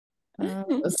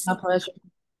It's my pleasure.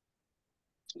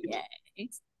 Yay.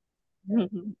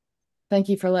 Thank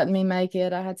you for letting me make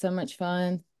it. I had so much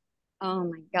fun. Oh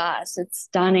my gosh, it's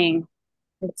stunning.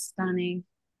 It's stunning.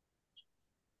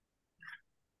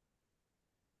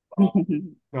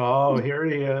 Oh, here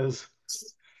he is.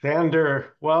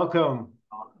 Sander, welcome.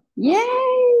 Yay!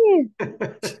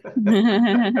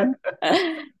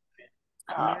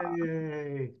 Oh,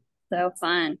 Yay. so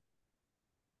fun.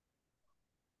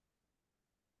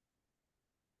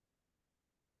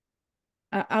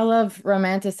 I love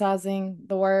romanticizing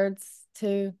the words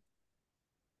too,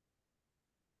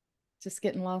 just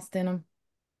getting lost in them.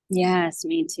 Yes,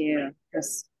 me too.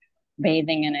 Just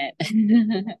bathing in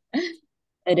it.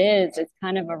 It is. It's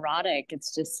kind of erotic.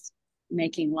 It's just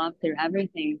making love through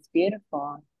everything. It's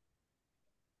beautiful.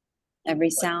 Every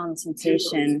sound,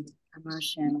 sensation,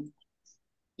 emotion,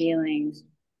 feeling.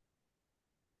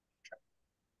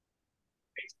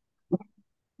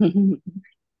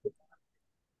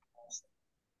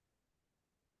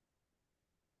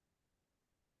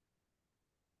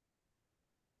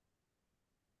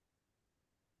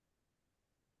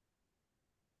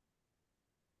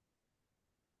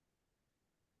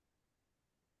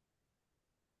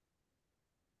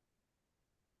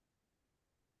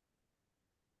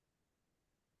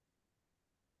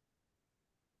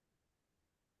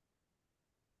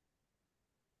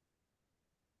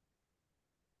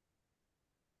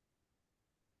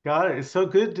 God, it's so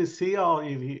good to see all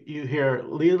you here.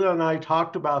 Leela and I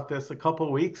talked about this a couple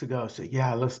of weeks ago. So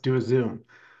yeah, let's do a Zoom.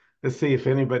 Let's see if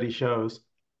anybody shows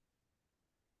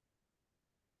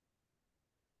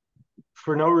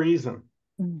for no reason,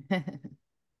 I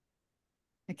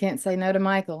can't say no to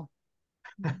Michael.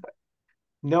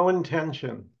 no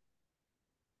intention,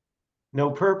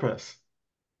 no purpose,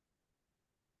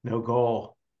 no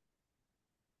goal.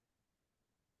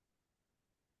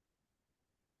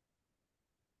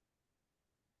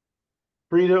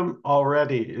 Freedom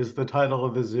already is the title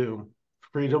of the Zoom.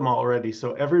 Freedom already.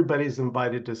 So everybody's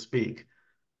invited to speak.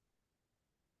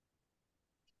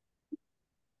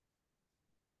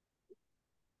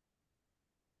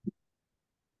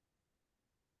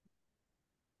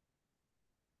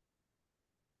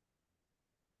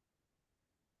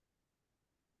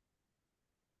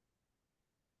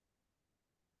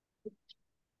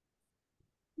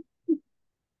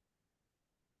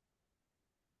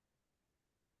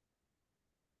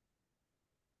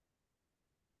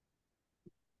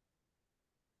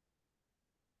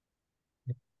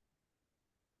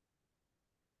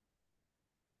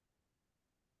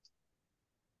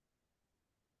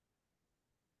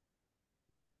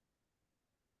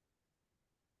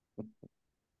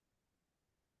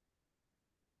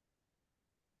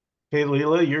 Hey,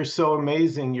 Leela, you're so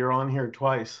amazing. You're on here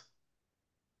twice.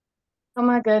 Oh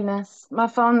my goodness.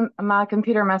 My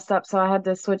computer messed up, so I had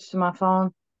to switch to my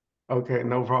phone. Okay,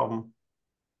 no problem.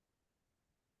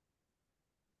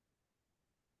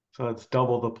 So it's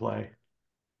double the play.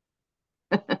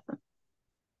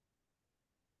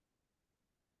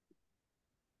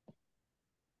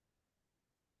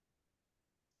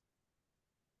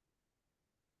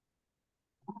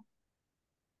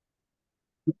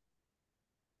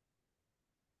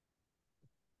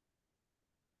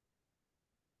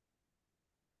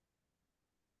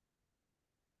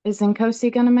 Is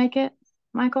Nkosi gonna make it,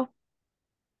 Michael?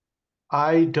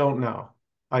 I don't know.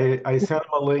 I sent him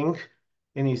a link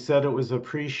and he said it was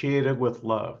appreciated with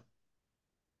love.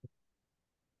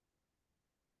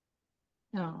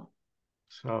 No.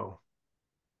 So,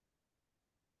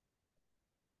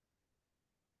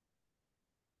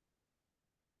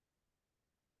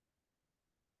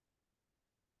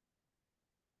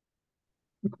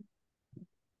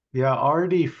 yeah,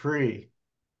 already free.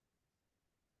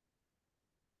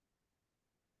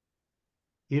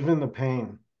 Even the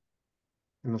pain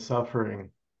and the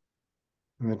suffering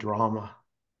and the drama.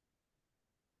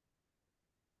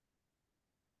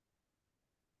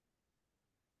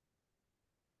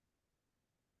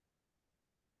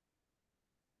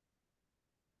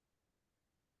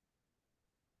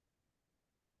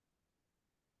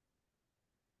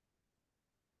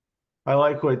 I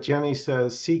like what Jenny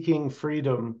says, seeking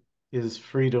freedom is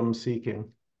freedom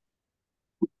seeking.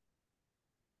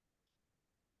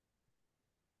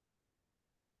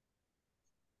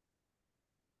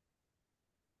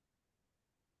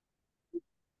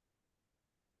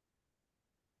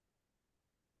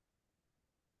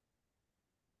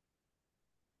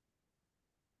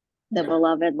 The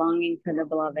beloved longing for the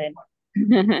beloved.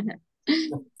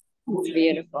 It's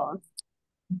beautiful.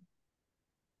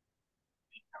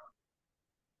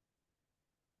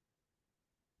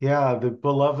 Yeah, the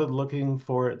beloved looking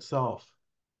for itself.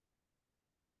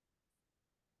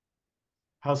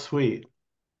 How sweet.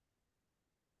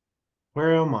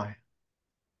 Where am I?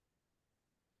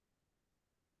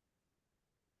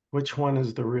 Which one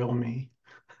is the real me?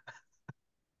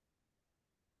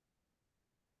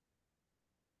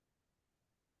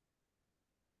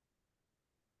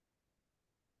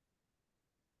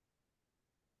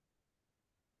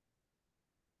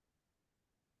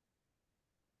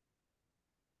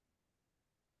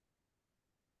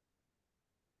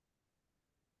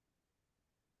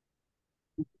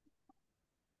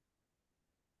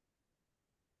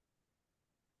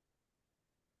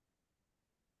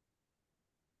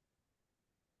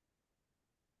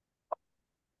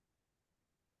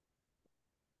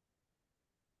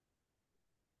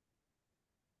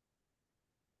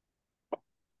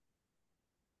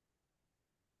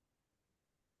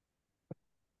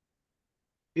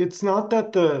 It's not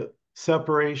that the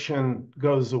separation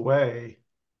goes away,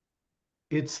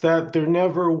 it's that there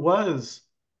never was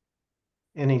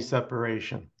any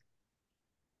separation.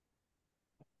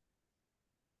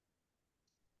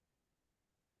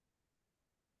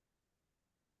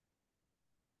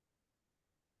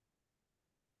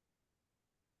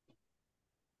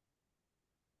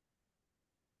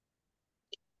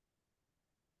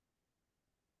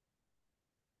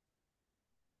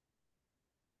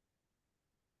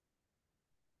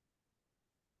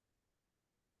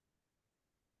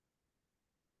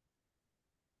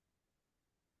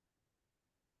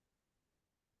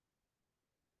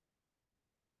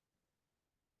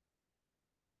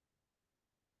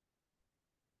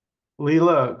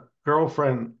 Leela,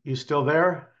 girlfriend, you still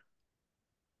there?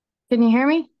 Can you hear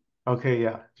me? Okay,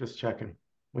 yeah, just checking.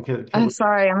 Can we?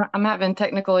 Sorry, I'm having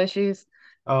technical issues.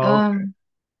 Oh, okay. Um,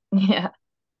 yeah,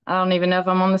 I don't even know if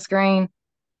I'm on the screen.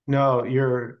 No,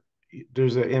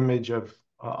 there's an image of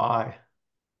eye.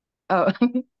 Oh,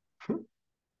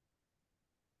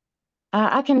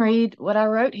 I can read what I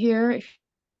wrote here if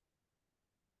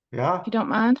Yeah, you don't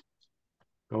mind.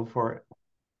 go for it.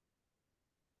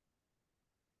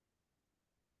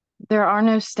 There are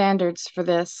no standards for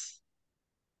this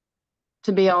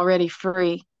to be already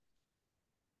free.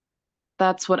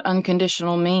 That's what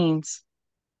unconditional means,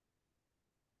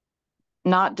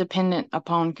 not dependent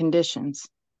upon conditions,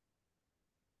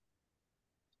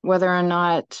 whether or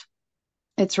not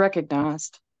it's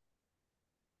recognized.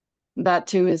 That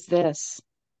too is this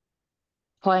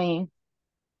playing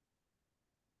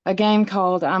a game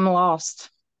called I'm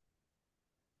Lost,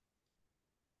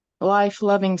 life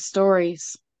loving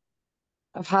stories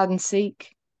of hide and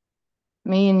seek,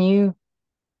 me and you,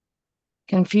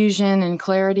 confusion and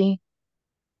clarity.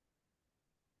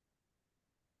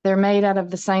 They're made out of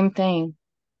the same thing,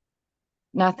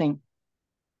 nothing.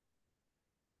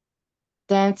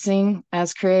 Dancing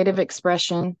as creative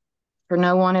expression for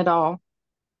no one at all,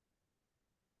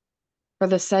 for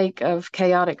the sake of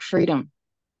chaotic freedom,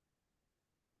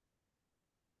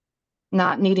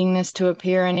 not needing this to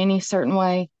appear in any certain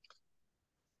way.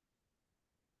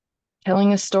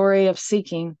 Telling a story of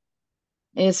seeking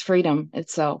is freedom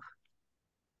itself.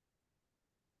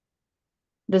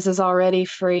 This is already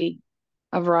free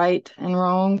of right and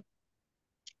wrong,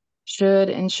 should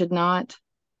and should not,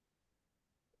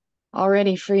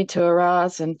 already free to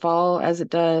arise and fall as it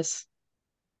does.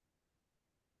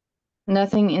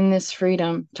 Nothing in this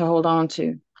freedom to hold on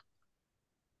to,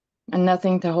 and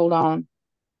nothing to hold on.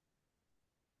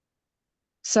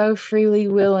 So freely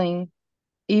willing,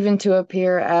 even to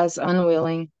appear as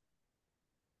unwilling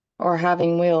or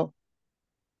having will.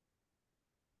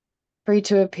 Free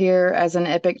to appear as an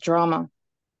epic drama,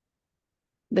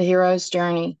 the hero's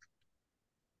journey.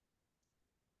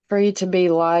 Free to be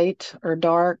light or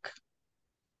dark,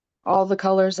 all the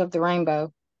colors of the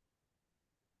rainbow.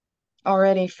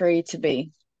 Already free to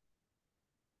be.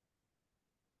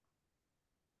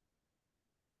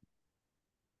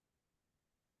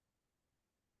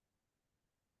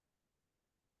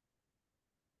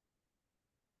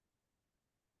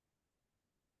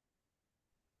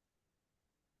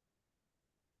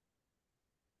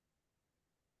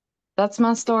 That's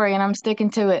my story, and I'm sticking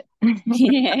to it.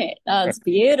 That was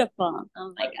beautiful.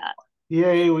 Oh my God.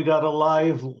 Yay, we got a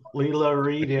live Leela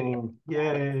reading.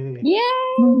 Yay. Yay!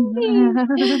 Wow.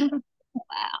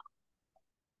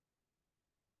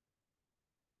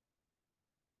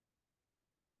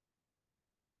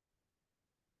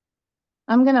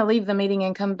 I'm going to leave the meeting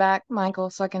and come back, Michael,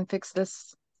 so I can fix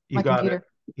this, You my got it. computer.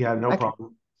 Yeah, no Okay.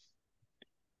 problem.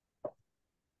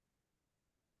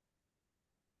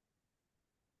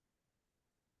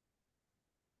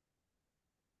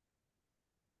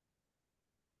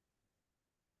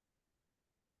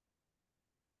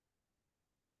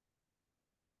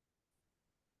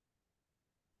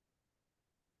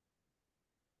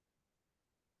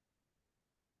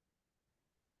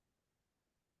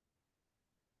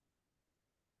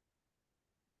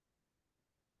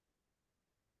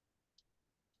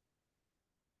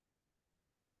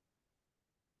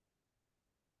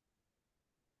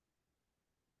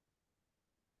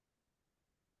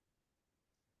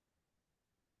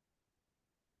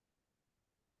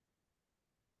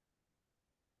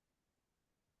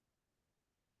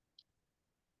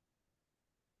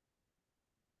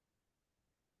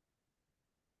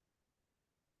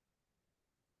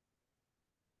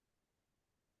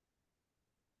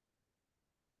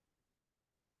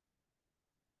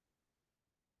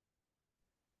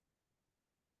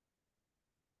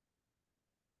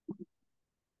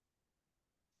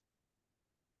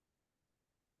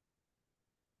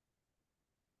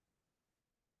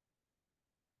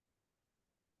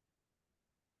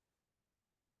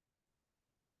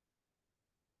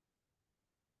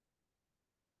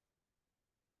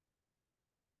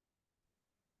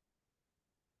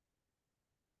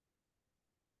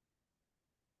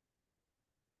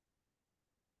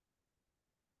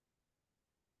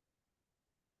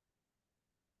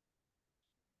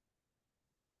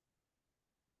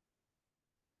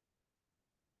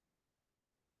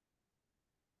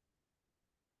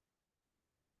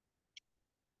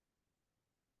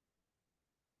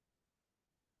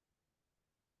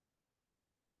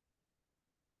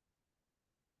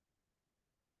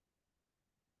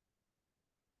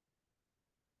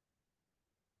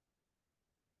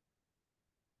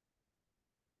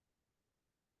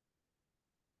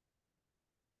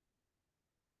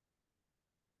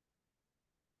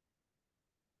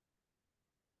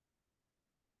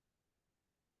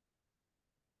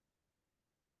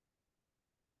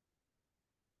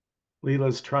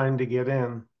 Leela's trying to get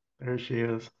in. There she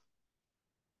is.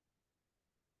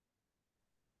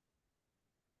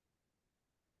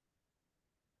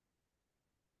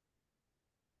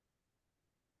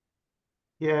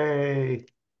 Yay.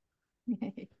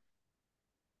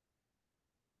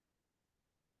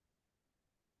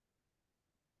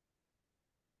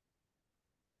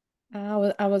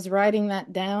 I was writing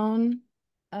that down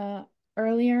uh,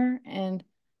 earlier, and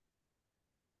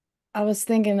I was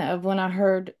thinking of when I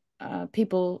heard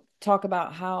people talk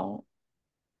about how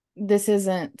this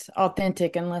isn't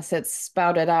authentic unless it's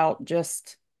spouted out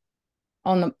just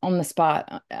on the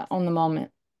spot, on the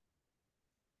moment.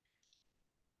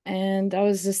 And I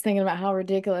was just thinking about how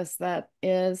ridiculous that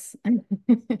is.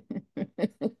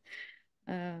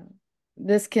 Uh,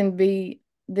 this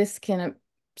can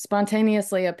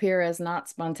spontaneously appear as not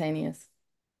spontaneous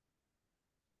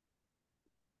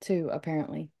too,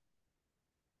 apparently.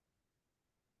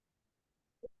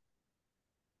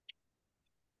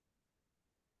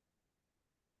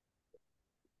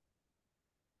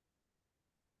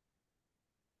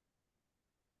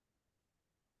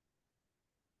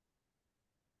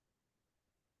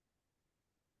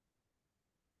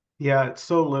 Yeah, it's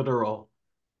so literal.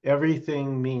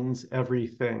 Everything means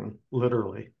everything,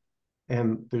 literally.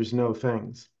 And there's no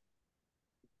things.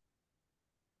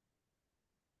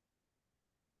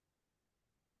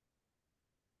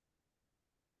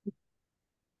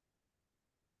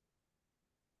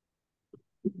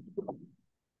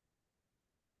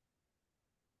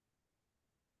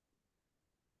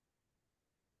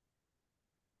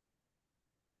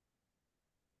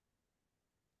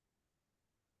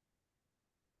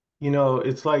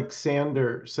 It's like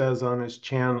Sander says on his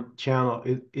channel,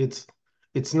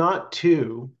 it's not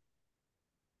two,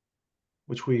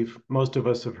 which most of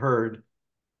us have heard,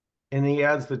 and he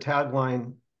adds the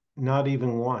tagline, not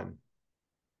even one,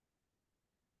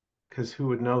 because who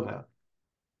would know that?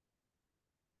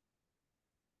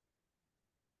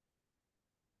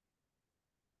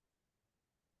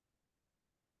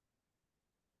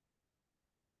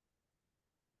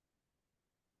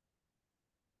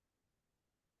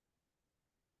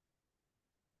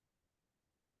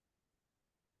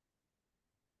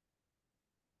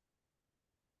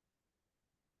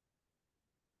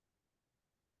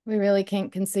 We really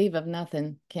can't conceive of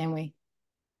nothing, can we?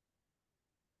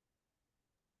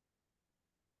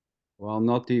 Well,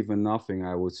 not even nothing,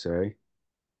 I would say.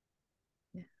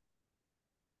 Yeah.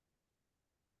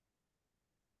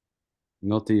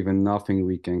 Not even nothing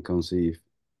we can conceive.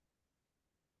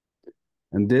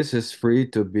 And this is free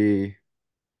to be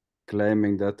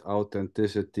claiming that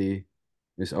authenticity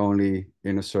is only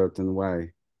in a certain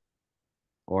way,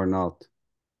 or not,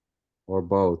 or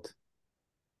both,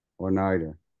 or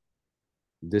neither.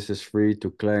 This is free to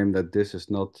claim that this is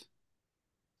not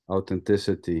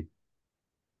authenticity,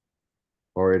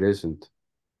 or it isn't.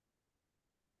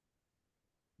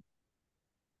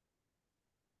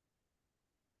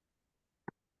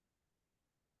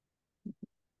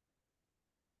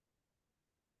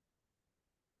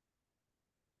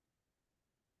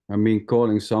 I mean,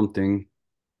 calling something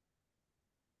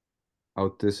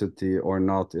authenticity or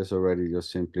not is already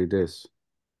just simply this,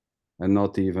 and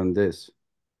not even this.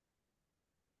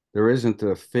 There isn't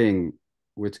a thing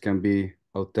which can be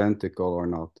authentical or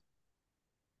not.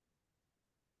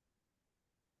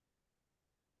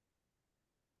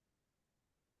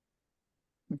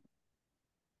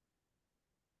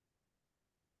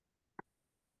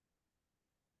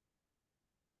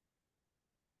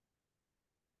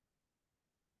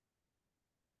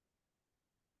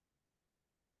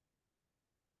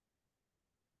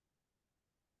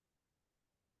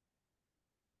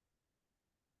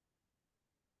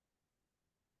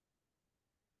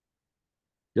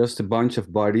 Just a bunch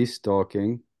of bodies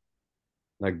talking,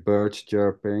 like birds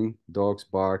chirping, dogs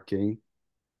barking,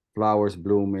 flowers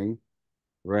blooming,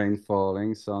 rain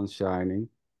falling, sun shining.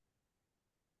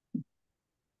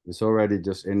 It's already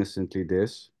just innocently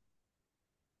this,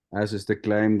 as is the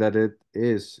claim that it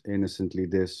is innocently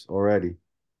this already.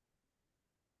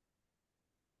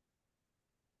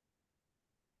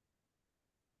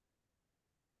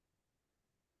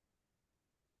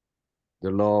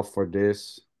 The law for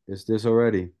this is this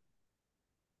already.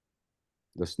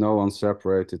 There's no one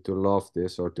separated to love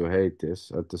this or to hate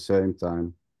this at the same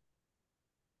time.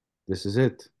 This is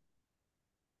it.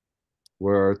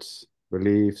 Words,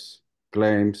 beliefs,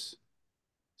 claims,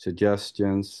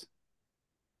 suggestions.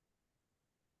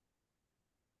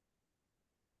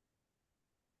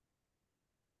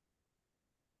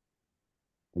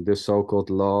 And this so-called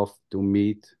love to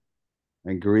meet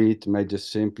and greed may just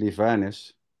simply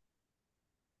vanish.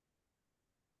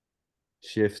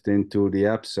 shift into the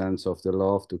absence of the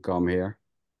love to come here,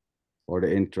 or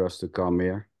the interest to come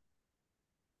here.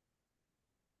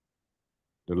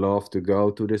 The love to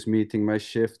go to this meeting may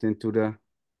shift into the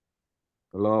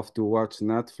love to watch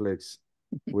Netflix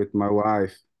with my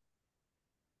wife,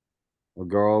 or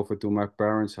go over to my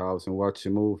parents' house and watch a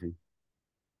movie.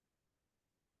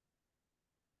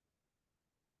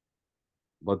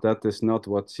 But that is not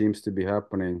what seems to be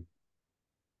happening.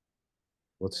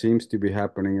 What seems to be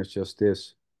happening is just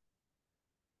this.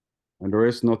 And there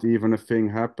is not even a thing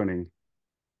happening.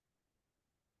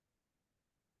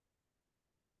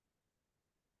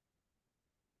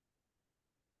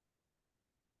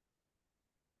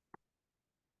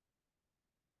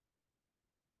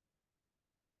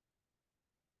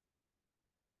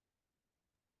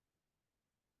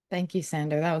 Thank you,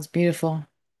 Sander. That was beautiful.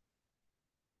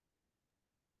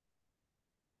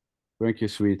 Thank you,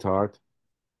 sweetheart.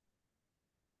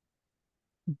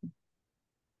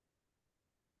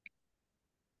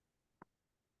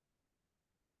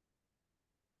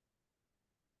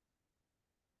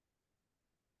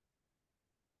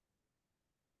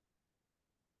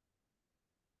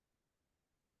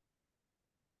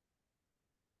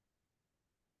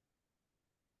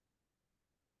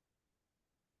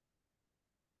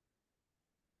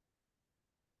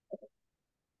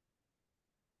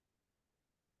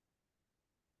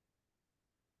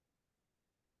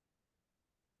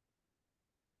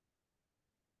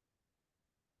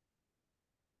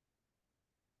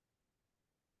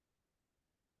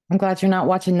 I'm glad you're not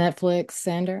watching Netflix,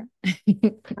 Sander.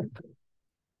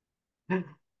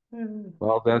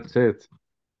 Well, that's it.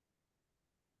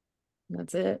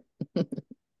 That's it.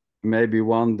 Maybe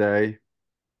one day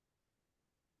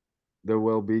there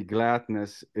will be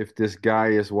gladness if this guy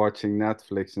is watching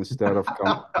Netflix instead of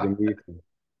coming to the meeting.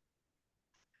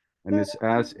 And it's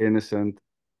as innocent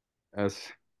as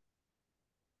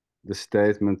the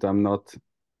statement,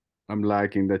 I'm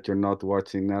liking that you're not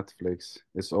watching Netflix.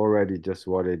 It's already just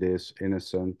what it is,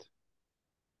 innocent.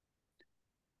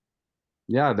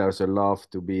 Yeah, there's a love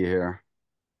to be here.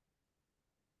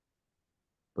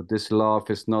 But this love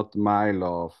is not my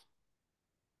love,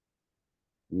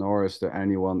 nor is there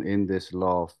anyone in this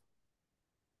love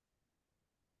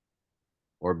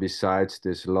or besides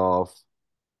this love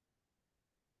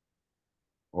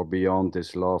or beyond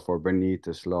this love or beneath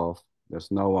this love. There's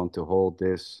no one to hold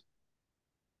this.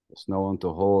 There's no one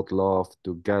to hold love,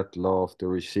 to get love, to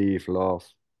receive love,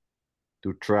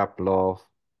 to trap love.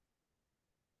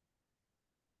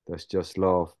 There's just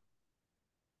love.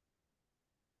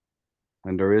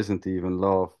 And there isn't even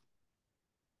love.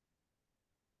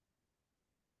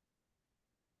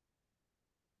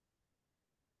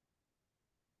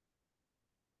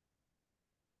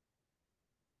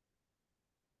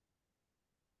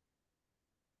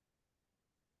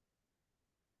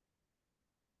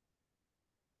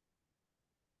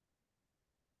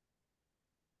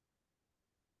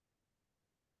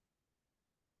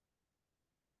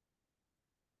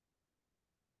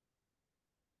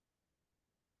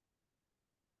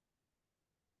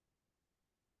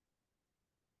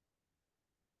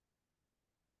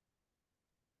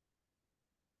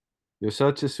 You're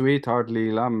such a sweetheart,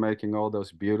 Leela. I'm making all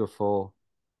those beautiful,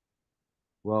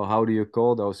 well, how do you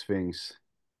call those things?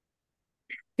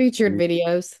 Featured The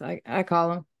videos, I call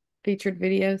them featured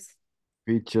videos.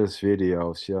 features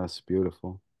videos. Yes,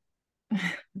 beautiful.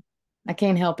 I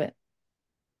can't help it.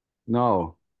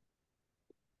 No,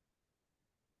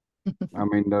 I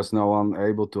mean, there's no one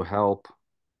able to help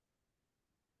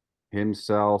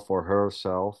himself or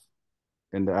herself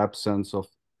in the absence of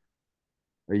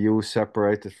a you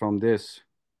separated from this.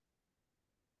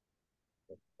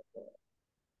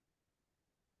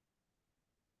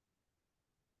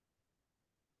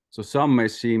 So some may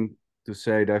seem to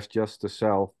say that's just the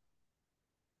self,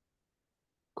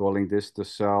 calling this the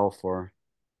self or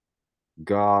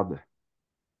God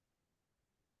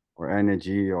or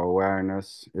energy or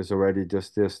awareness is already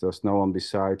just this. There's no one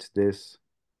besides this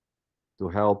to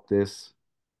help this,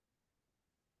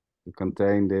 to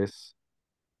contain this,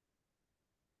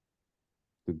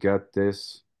 to get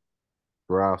this,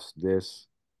 grasp this.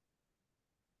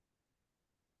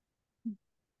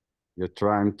 You're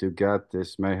trying to get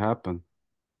this may happen.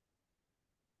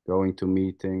 Going to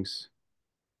meetings,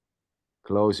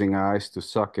 closing eyes to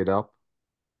suck it up.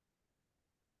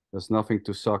 There's nothing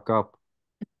to suck up.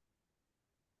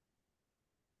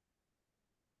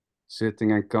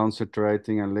 Sitting and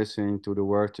concentrating and listening to the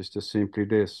words is just simply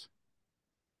this.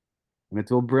 And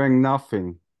it will bring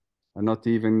nothing, and not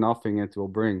even nothing it will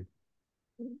bring.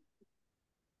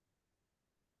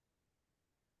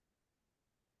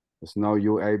 There's no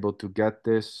you able to get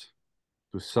this,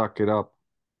 to suck it up.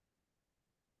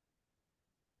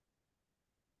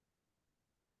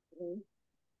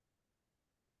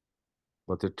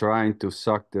 But to trying to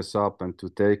suck this up and to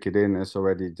take it in is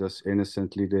already just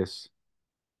innocently this.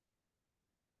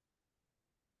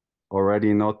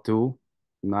 Already not two,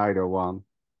 neither one.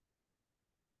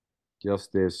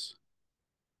 Just this.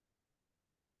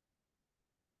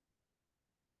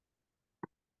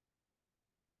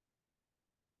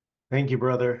 Thank you,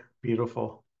 brother.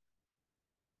 Beautiful.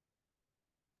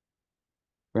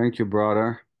 Thank you,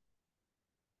 brother.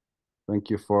 Thank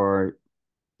you for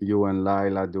you and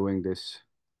Leela doing this.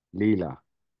 Leela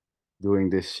doing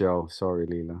this show. Sorry,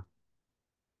 Leela.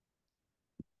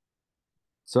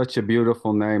 Such a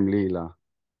beautiful name, Leela.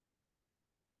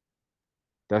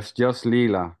 That's just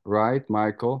Leela, right,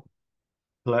 Michael?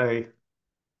 Play.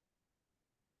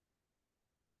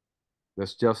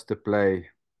 That's just the play.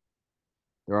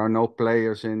 There are no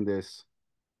players in this.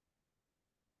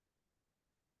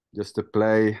 Just a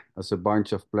play as a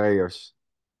bunch of players.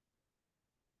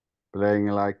 Playing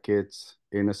like kids,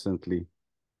 innocently.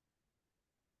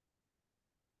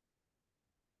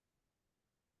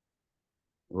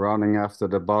 Running after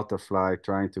the butterfly,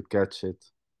 trying to catch it.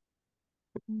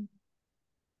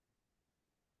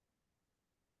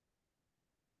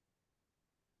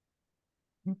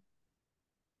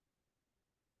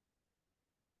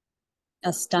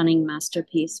 A stunning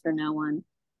masterpiece for no one.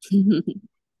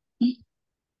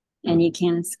 And you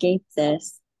can't escape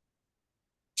this.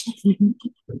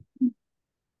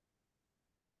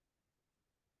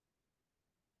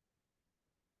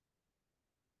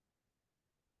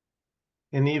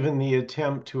 And even the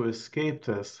attempt to escape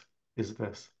this is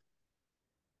this.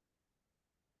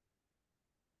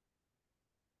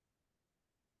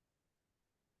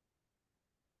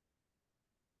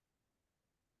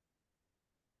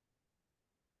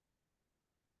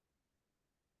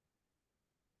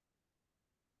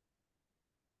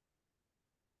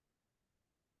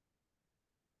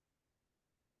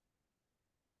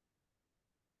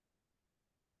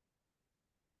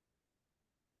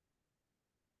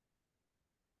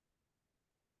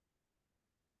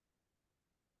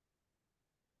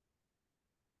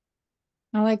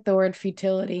 I like the word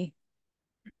futility.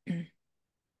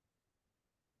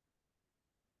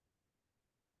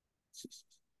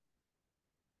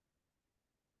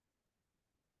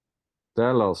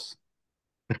 Tell us,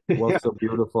 Yeah. what's so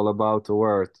beautiful about the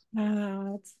word?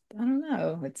 I don't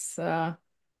know. It's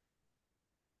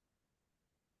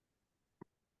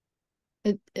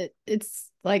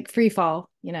like free fall,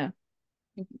 no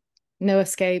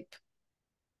escape.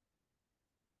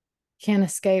 Can't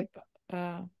escape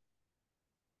uh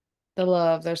the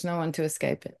love. There's no one to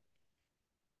escape it.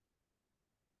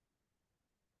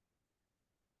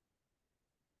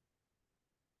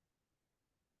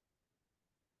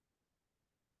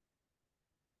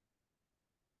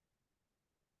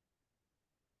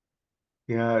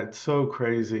 Yeah, it's so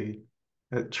crazy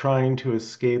that trying to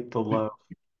escape the love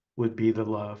would be the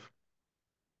love.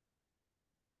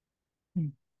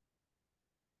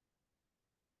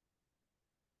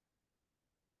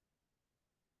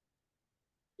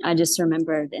 I just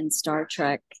remembered in Star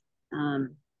Trek,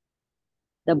 um,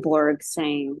 the Borg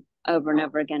saying over and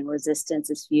over again,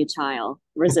 resistance is futile.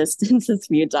 Resistance is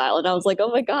futile. And I was like, oh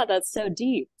my God, that's so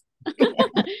deep.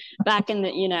 Back in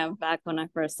back when I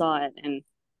first saw it. And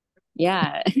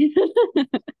yeah, it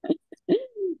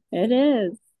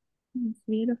is. It's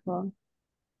beautiful.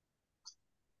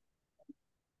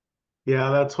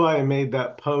 Yeah, that's why I made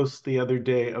that post the other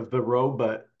day of the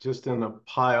robot just in a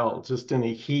pile, just in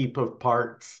a heap of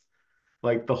parts.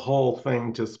 Like the whole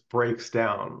thing just breaks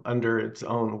down under its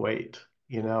own weight,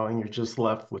 and you're just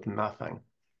left with nothing.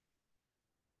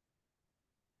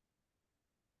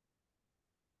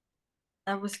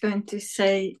 I was going to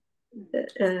say,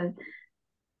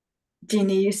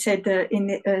 Ginny, you said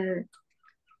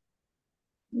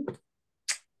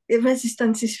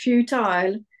resistance is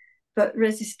futile, but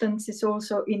resistance is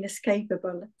also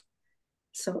inescapable.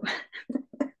 So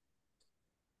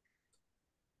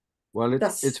Well,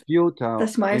 that's it's futile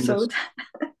my in thought.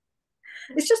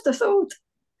 It's just a thought.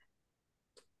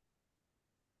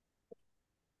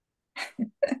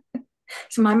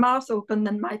 So my mouth opened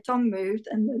and my tongue moved,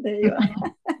 and there you are.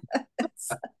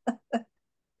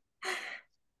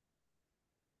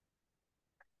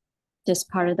 Just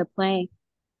part of the play.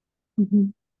 Mm-hmm.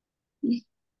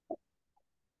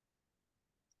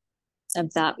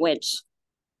 Of that which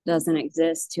doesn't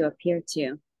exist to appear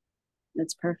to.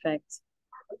 It's perfect.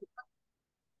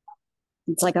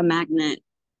 It's like a magnet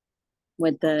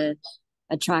with the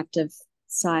attractive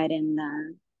side and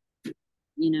the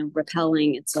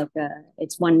repelling. It's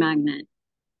one magnet.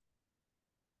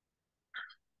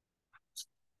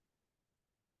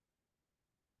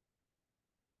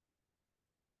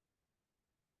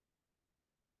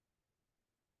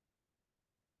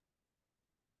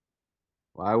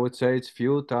 I would say it's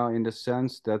futile in the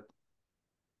sense that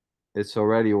it's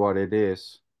already what it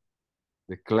is.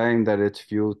 The claim that it's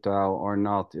futile or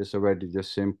not is already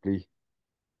just simply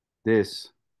this.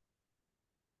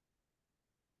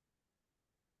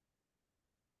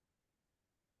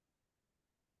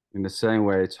 In the same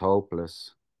way, it's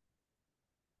hopeless.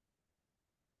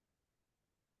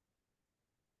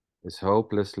 It's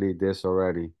hopelessly this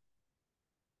already.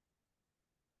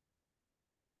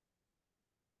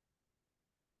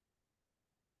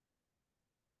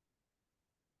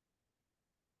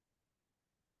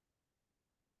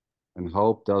 And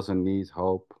hope doesn't need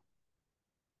hope,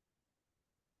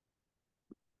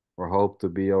 or hope to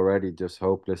be already just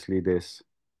hopelessly this.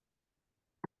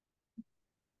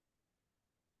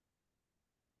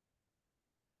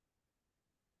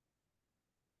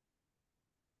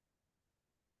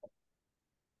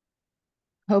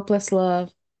 Hopeless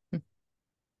love.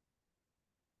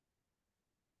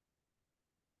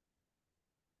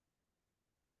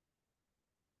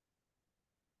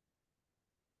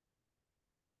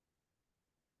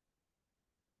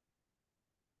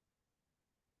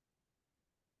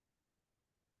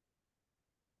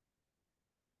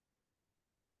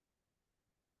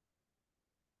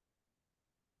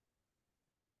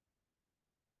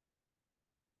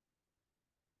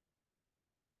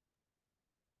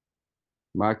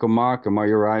 Michael Markham, are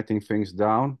you writing things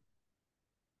down?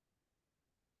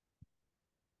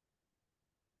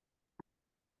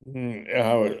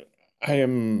 I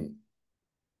am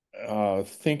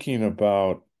thinking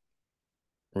about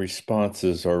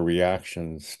responses or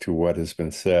reactions to what has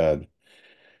been said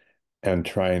and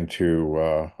trying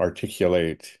to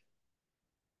articulate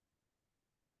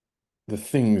the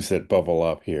things that bubble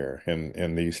up here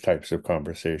in these types of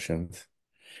conversations.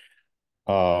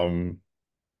 Um,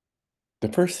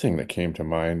 the first thing that came to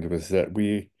mind was that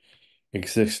we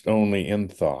exist only in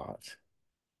thought,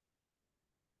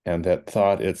 and that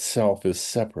thought itself is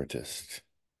separatist.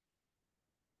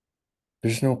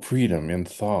 There's no freedom in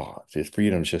thought.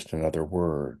 Freedom's just another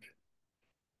word.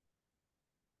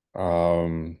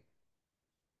 Um,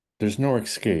 there's no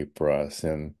escape for us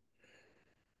in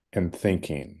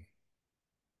thinking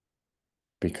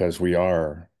because we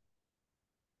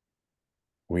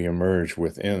emerge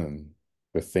within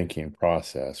the thinking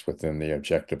process, within the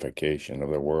objectification of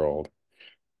the world.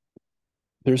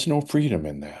 There's no freedom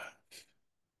in that.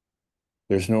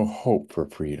 There's no hope for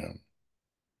freedom.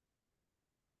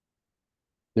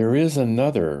 There is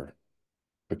another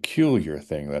peculiar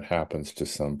thing that happens to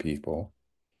some people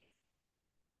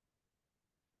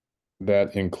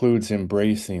that includes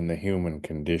embracing the human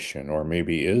condition, or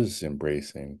maybe is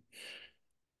embracing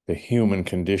the human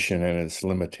condition and its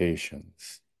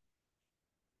limitations,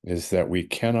 is that we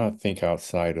cannot think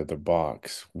outside of the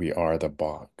box. We are the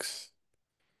box.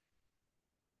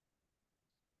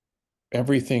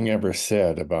 Everything ever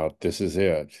said about this is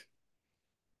it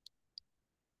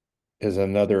is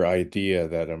another idea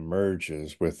that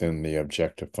emerges within the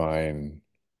objectifying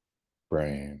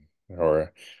brain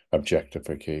or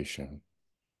objectification.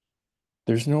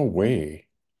 There's no way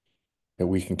that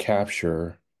we can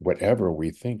capture whatever we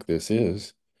think this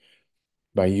is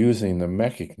by using the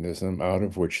mechanism out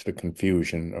of which the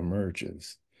confusion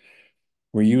emerges.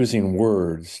 We're using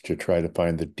words to try to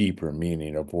find the deeper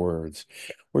meaning of words.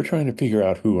 We're trying to figure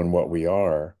out who and what we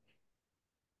are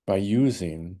by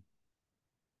using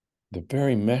the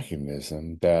very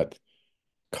mechanism that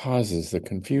causes the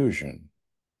confusion,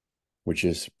 which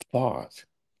is thought.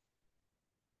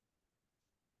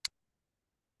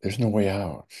 There's no way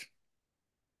out.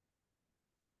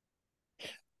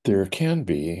 There can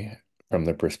be, from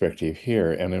the perspective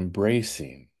here, an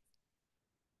embracing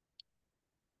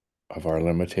of our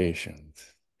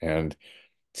limitations. And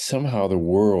somehow the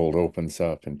world opens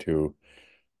up into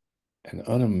an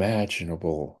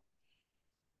unimaginable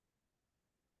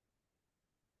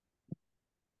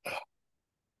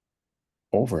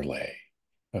overlay,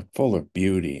 full of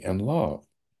beauty and love,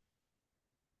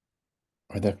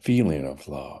 or the feeling of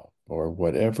love, or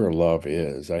whatever love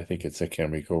is. I think it's a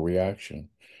chemical reaction,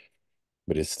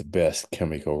 but it's the best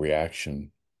chemical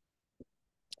reaction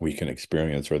we can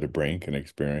experience or the brain can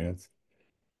experience.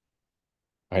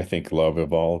 I think love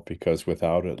evolved because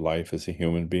without it, life as a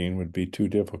human being would be too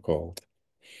difficult.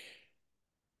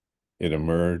 It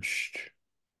emerged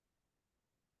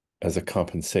as a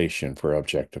compensation for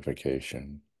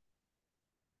objectification.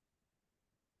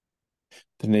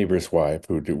 The neighbor's wife,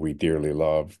 who we dearly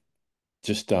love,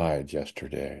 just died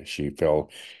yesterday. She fell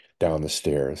down the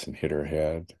stairs and hit her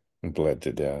head and bled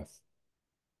to death.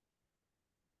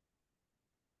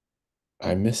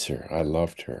 I miss her. I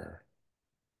loved her.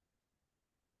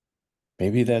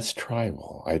 Maybe that's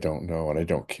tribal. I don't know, and I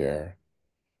don't care.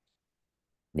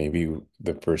 Maybe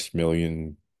the first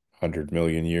 100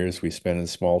 million years we spent in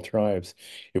small tribes.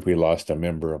 If we lost a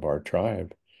member of our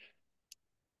tribe,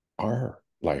 our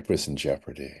life was in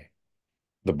jeopardy.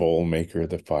 The bowl maker,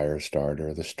 the fire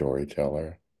starter, the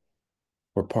storyteller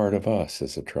were part of us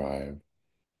as a tribe.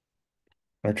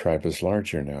 Our tribe is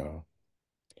larger now.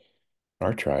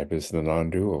 Our tribe is the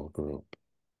non-dual group.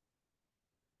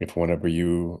 If one of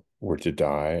you were to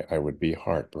die, I would be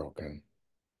heartbroken.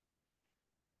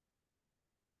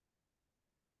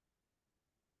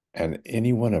 And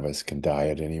any one of us can die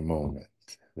at any moment.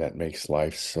 That makes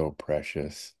life so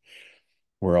precious.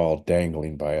 We're all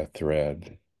dangling by a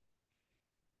thread.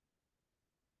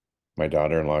 My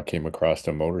daughter-in-law came across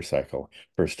a motorcycle,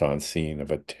 first on scene of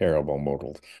a terrible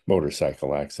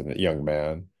motorcycle accident. Young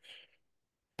man,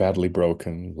 badly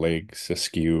broken, legs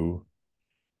askew,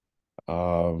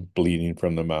 bleeding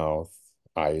from the mouth,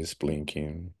 eyes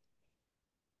blinking.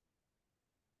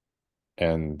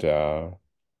 And the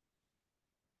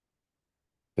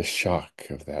shock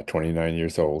of that, 29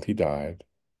 years old, he died.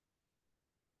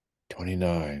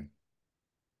 29.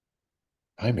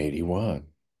 I'm 81.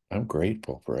 I'm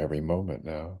grateful for every moment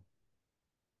now.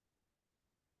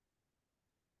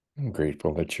 I'm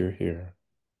grateful that you're here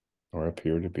or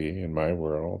appear to be in my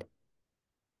world.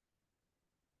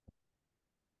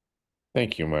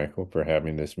 Thank you, Michael, for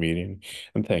having this meeting.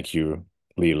 And thank you,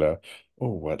 Leela.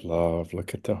 Oh, what love.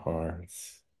 Look at the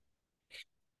hearts.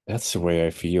 That's the way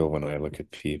I feel when I look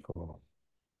at people.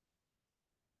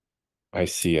 I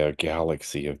see a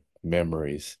galaxy of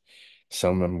memories.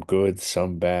 Some of them good,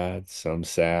 some bad, some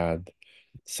sad,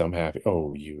 some happy.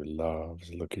 Oh, you loves,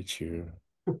 look at you.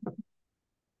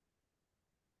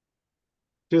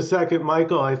 Just a second,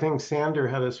 Michael. I think Sander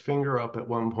had his finger up at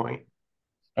one point.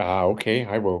 Okay,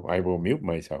 I will mute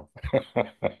myself.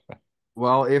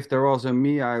 Well, if there was a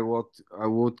me, I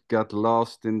would get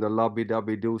lost in the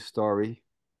lobby-dabby-doo story.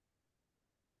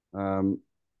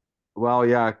 Well,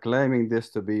 yeah, claiming this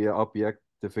to be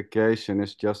objectification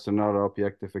is just another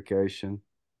objectification.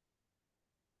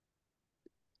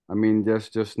 I mean, there's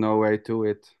just no way to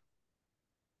it.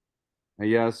 And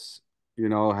yes,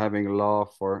 having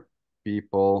love for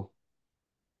people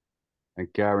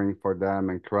and caring for them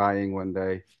and crying when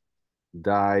they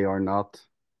die or not,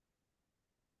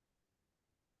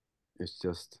 it's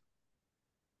just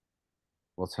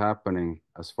what's happening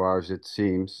as far as it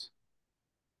seems,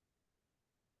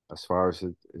 as far as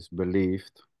it is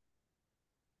believed,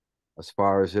 as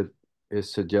far as it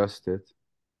is suggested.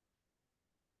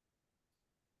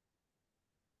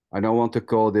 I don't want to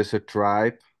call this a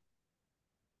tribe,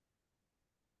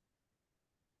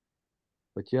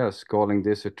 but yes, calling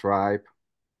this a tribe,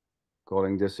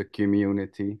 calling this a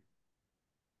community,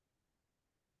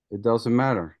 it doesn't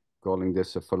matter. Calling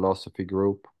this a philosophy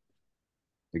group,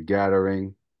 a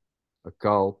gathering, a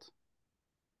cult,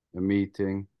 a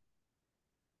meeting,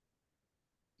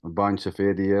 a bunch of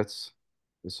idiots.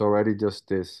 It's already just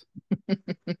this,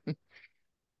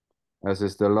 as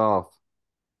is the love,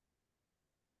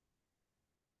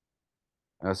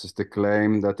 as is the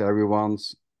claim that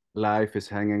everyone's life is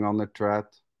hanging on a thread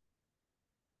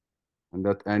and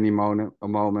that any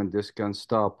moment this can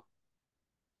stop.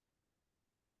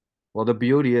 Well, the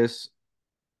beauty is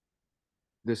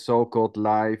this so-called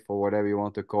life, or whatever you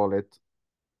want to call it,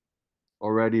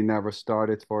 already never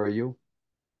started for you,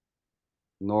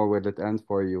 nor will it end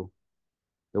for you.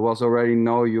 There was already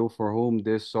no you for whom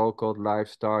this so-called life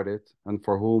started and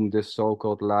for whom this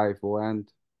so-called life will end.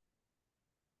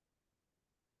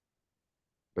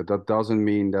 But that doesn't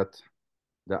mean that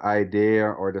the idea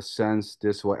or the sense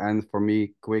this will end for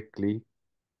me quickly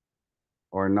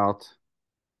or not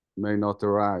may not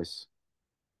arise.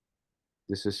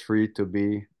 This is free to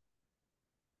be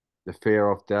the fear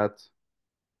of death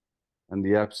and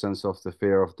the absence of the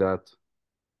fear of death.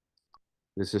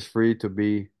 This is free to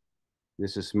be,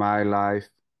 this is my life,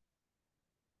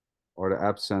 or the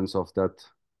absence of that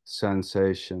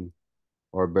sensation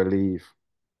or belief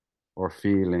or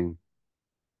feeling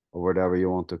or whatever you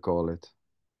want to call it.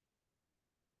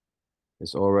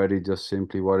 It's already just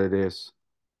simply what it is.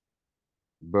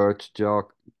 Birds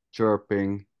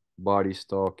chirping, bodies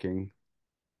talking,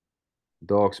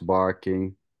 dogs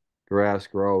barking, grass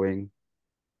growing,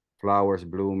 flowers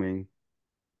blooming,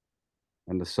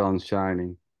 and the sun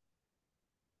shining.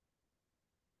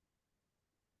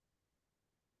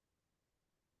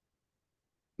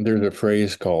 There's a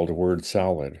phrase called word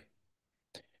salad.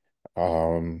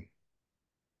 Um,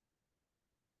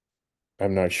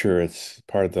 I'm not sure it's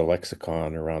part of the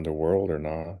lexicon around the world or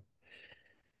not,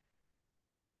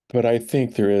 But I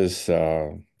think there is,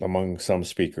 among some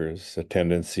speakers, a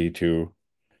tendency to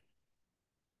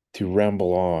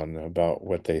ramble on about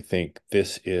what they think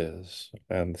this is,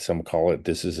 and some call it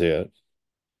 "this is it,"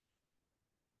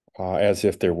 as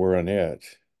if there were an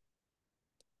it.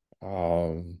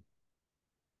 Um,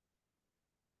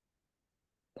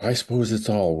 I suppose it's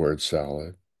all word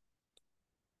salad.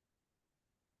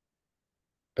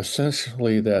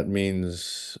 Essentially, that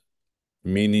means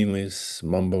meaningless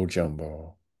mumbo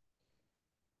jumbo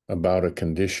about a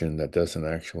condition that doesn't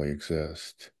actually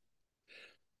exist,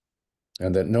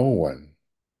 and that no one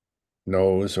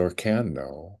knows or can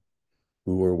know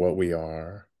who or what we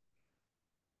are,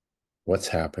 what's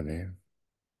happening,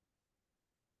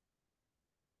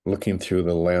 looking through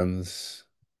the lens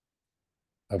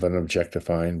of an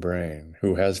objectifying brain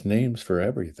who has names for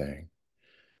everything.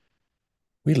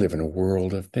 We live in a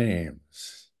world of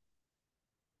names.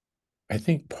 I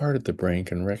think part of the brain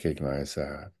can recognize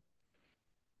that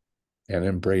and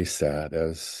embrace that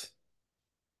as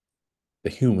the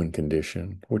human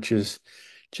condition, which is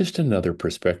just another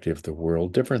perspective of the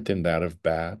world, different than that of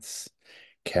bats,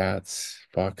 cats,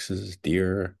 foxes,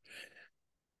 deer,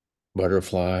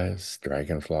 butterflies,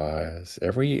 dragonflies.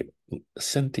 Every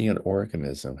sentient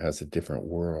organism has a different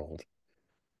world.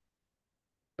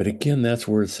 But again, that's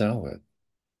word salad.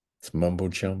 It's mumbo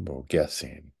jumbo,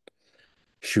 guessing,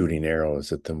 shooting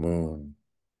arrows at the moon,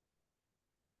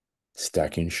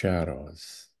 stacking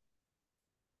shadows.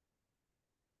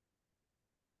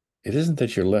 It isn't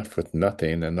that you're left with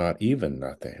nothing and not even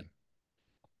nothing.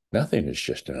 Nothing is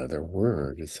just another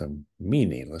word. It's a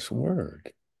meaningless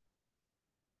word.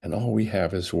 And all we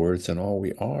have is words, and all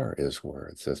we are is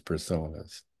words as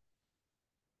personas.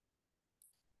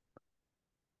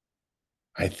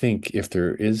 I think if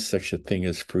there is such a thing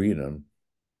as freedom,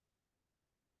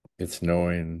 it's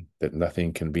knowing that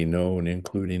nothing can be known,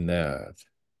 including that.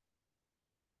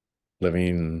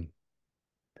 Living,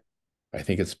 I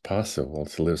think it's possible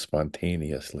to live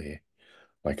spontaneously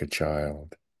like a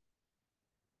child.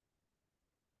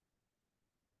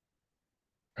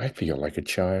 I feel like a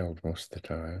child most of the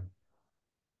time.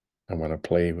 I want to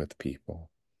play with people,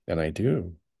 and I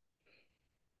do.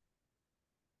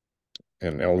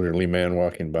 An elderly man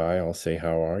walking by, I'll say,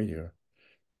 "How are you?"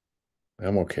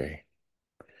 "I'm okay."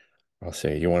 I'll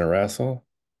say, "You want to wrestle?"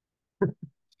 He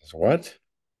says, "What?"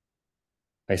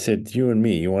 I said, "You and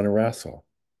me, you want to wrestle?"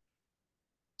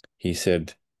 He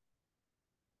said,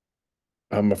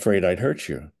 "I'm afraid I'd hurt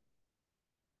you."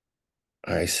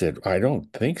 I said, "I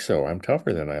don't think so. I'm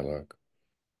tougher than I look."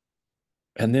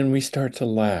 And then we start to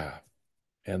laugh.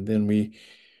 And then we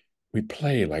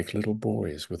play like little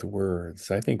boys with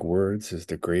words. I think words is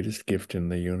the greatest gift in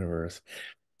the universe.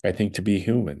 I think to be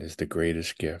human is the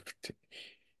greatest gift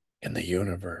in the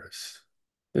universe.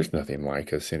 There's nothing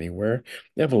like us anywhere.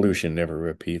 Evolution never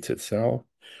repeats itself.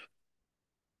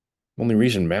 Only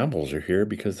reason mammals are here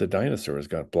because the dinosaurs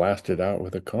got blasted out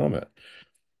with a comet.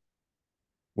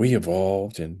 We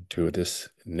evolved into this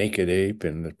naked ape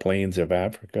in the plains of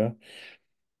Africa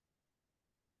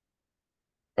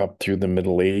up through the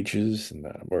Middle Ages and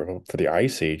or for the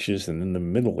Ice Ages and then the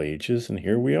Middle Ages, and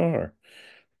here we are.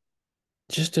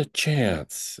 Just a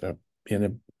chance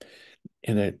in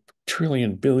a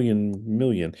trillion, billion,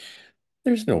 million.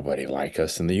 There's nobody like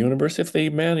us in the universe. If they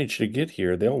manage to get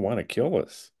here, they'll want to kill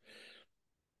us.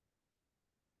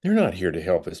 They're not here to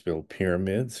help us build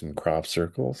pyramids and crop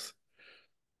circles.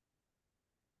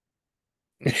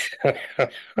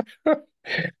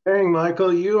 Dang,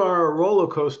 Michael, you are a roller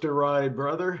coaster ride,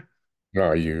 brother.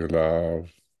 Oh, you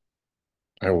love.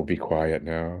 I will be quiet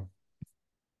now.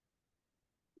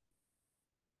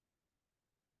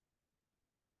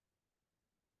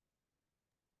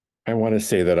 I want to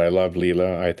say that I love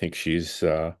Leela. I think she's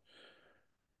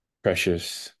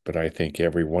precious, but I think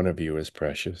every one of you is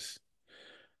precious.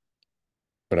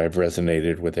 But I've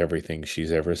resonated with everything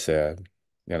she's ever said,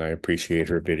 and I appreciate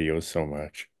her videos so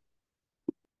much.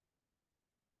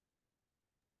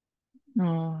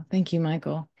 Oh, thank you,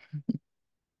 Michael.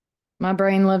 My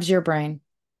brain loves your brain.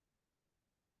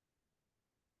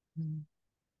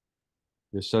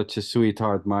 You're such a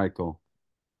sweetheart, Michael.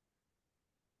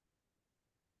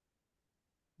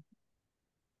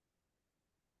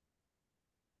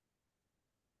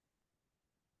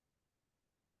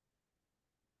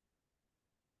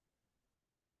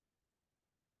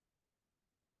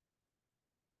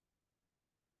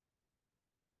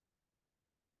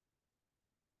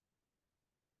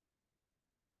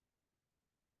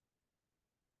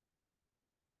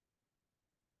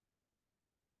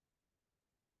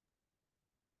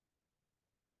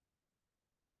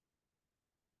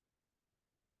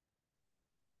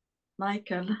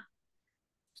 Michael,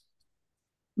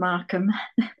 Markham.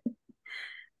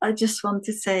 I just want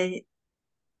to say,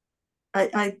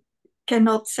 I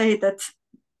cannot say that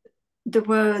the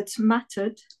words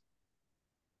mattered.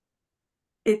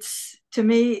 It's, to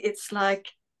me, it's like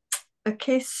a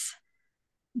kiss,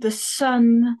 the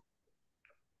sun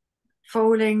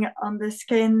falling on the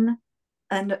skin,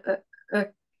 and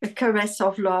a caress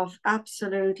of love.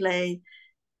 Absolutely.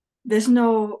 There's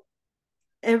no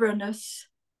erroneous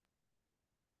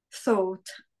thought.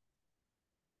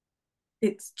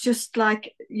 It's just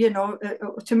like,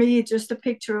 to me, just a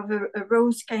picture of a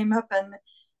rose came up, and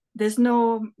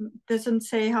doesn't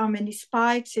say how many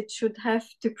spikes it should have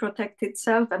to protect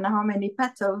itself and how many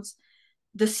petals.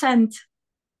 The scent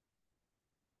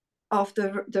of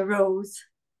the rose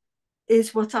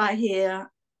is what I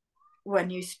hear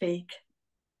when you speak.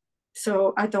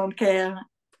 So I don't care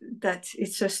that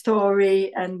it's a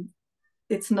story and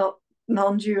it's not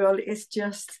non-dual. It's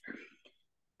just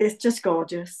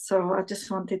gorgeous. So I just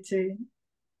wanted to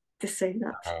say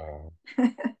that.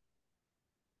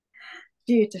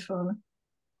 Beautiful.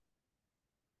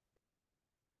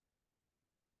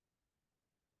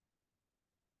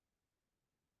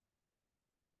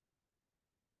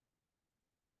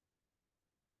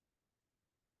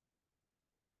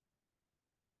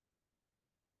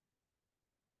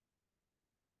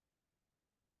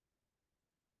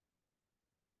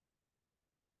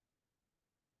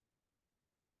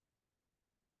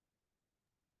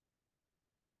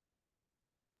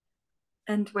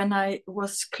 And when I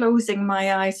was closing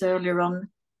my eyes earlier on,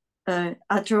 I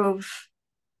drove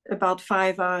about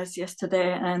 5 hours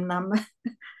yesterday, and I'm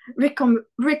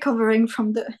recovering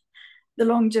from the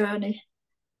long journey.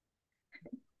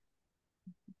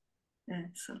 Yeah,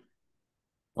 so.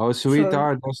 Oh,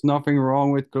 sweetheart, there's nothing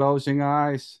wrong with closing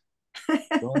eyes.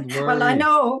 Don't worry. Well, I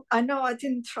know. I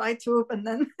didn't try to open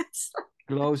them.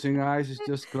 Closing eyes is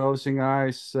just closing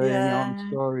eyes, saying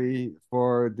I'm sorry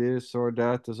for this or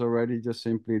that is already just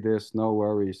simply this. No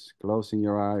worries. Closing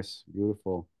your eyes.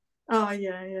 Beautiful. Oh,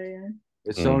 yeah.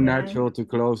 It's so natural to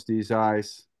close these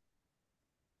eyes.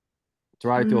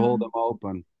 Try to hold them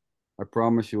open. I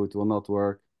promise you it will not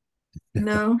work.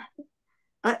 No.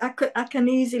 I can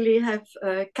easily have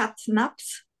cat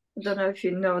naps. I don't know if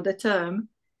you know the term.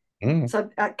 So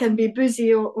I can be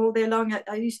busy all day long.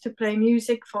 I used to play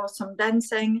music for some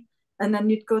dancing, and then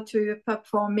you'd go to a pub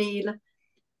for a meal,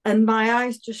 and my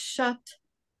eyes just shut,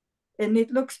 and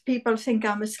people think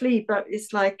I'm asleep, but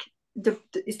it's like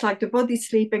the body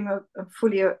sleeping,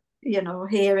 fully,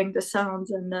 hearing the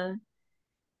sounds, and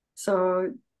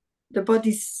so the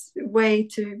body's way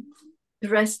to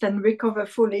rest and recover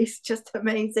fully is just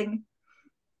amazing.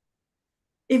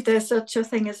 If there's such a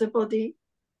thing as a body.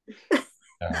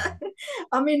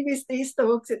 I mean, with these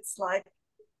talks, it's like,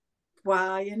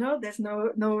 wow, there's no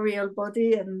real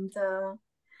body, and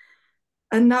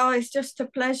now it's just a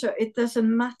pleasure. It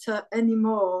doesn't matter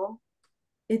anymore.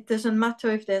 It doesn't matter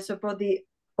if there's a body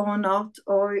or not,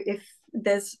 or if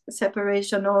there's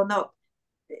separation or not.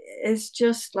 It's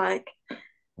just like,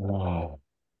 wow.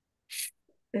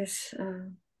 There's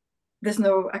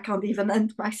no, I can't even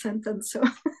end my sentence. So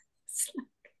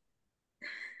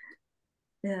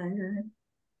yeah.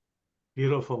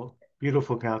 Beautiful,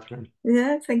 beautiful, Catherine.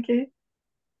 Yeah, thank you.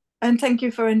 And thank you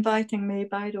for inviting me,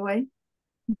 by the way.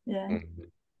 Yeah.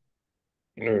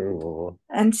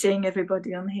 And seeing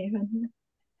everybody on here.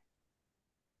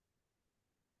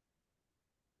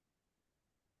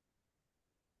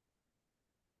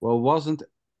 Well, wasn't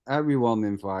everyone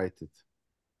invited?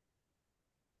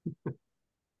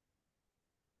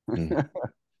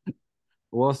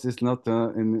 Was this not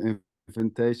an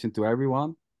invitation to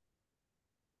everyone?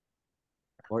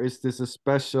 Or is this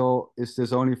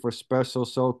only for special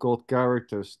so-called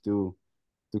characters to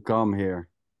come here?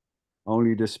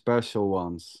 Only the special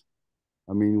ones.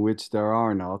 I mean, which there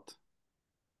are not.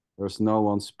 There's no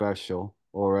one special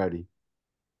already.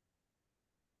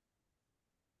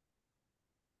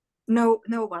 No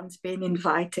one's been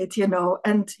invited,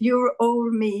 and you're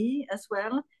all me as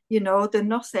well, the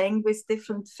nothing with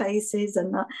different faces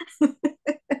and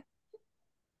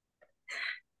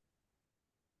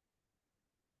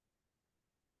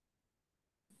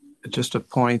just to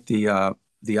point, the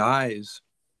eyes,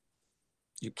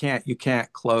 you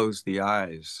can't close the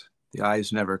eyes. The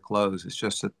eyes never close. It's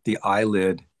just that the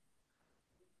eyelid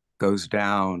goes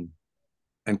down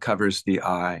and covers the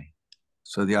eye.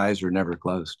 So the eyes are never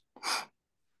closed.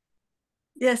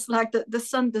 Yes, like the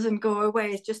sun doesn't go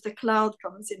away. It's just a cloud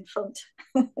comes in front.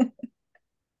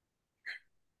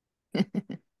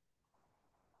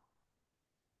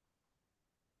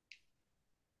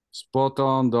 Spot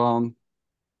on, Don.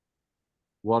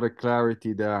 What a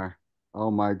clarity there.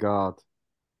 Oh my God.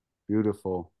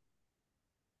 Beautiful.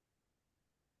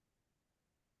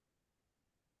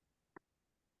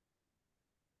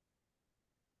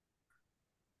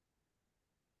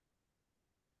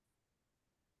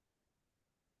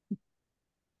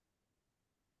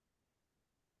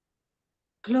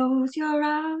 Close your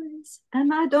eyes,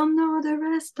 and I don't know the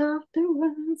rest of the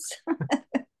words.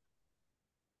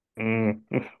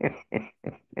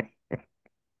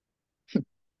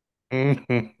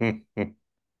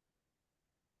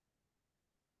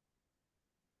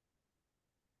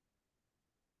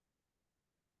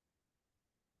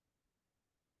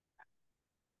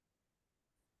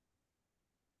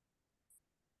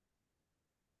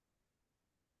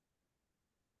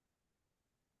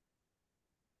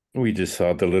 We just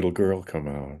saw the little girl come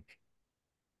out.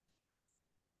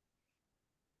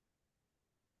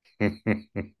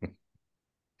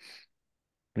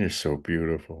 You're so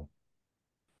beautiful,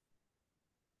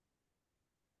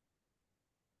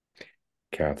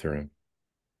 Catherine.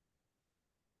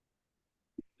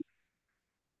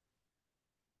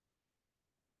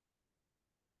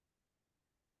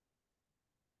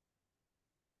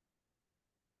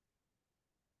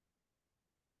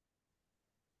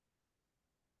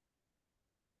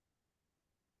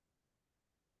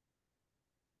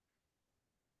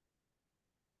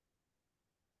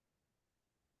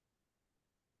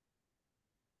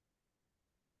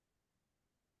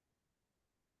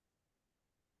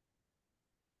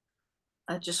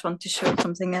 I just want to show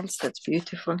something else that's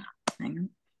beautiful. Hang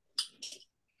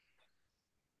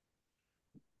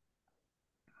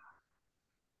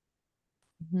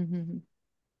on.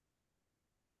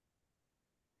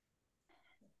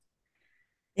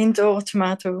 Indoor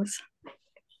tomatoes.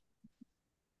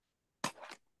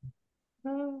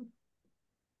 Oh.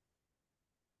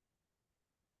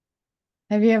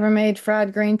 Have you ever made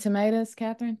fried green tomatoes,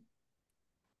 Catherine?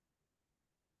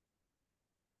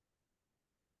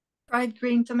 Fried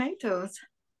green tomatoes.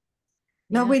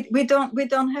 No, Yeah. we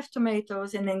don't have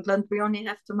tomatoes in England. We only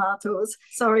have tomatoes.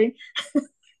 Sorry.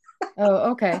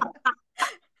 Oh, okay.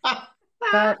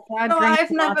 Fried No, green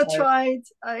I've never tomatoes. tried.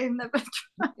 I've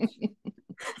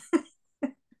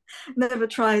never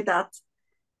tried that.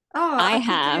 Oh, I I could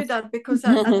do have. that because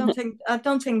I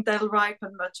don't think they'll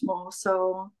ripen much more.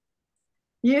 So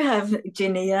you have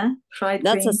Ginny, yeah? Fried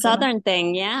That's a green tomato. southern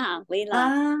thing. Yeah, Leela.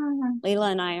 Ah,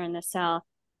 Leela and I are in the South.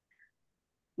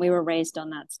 We were raised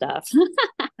on that stuff.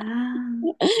 ah,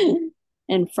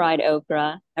 And fried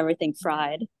okra, everything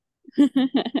fried.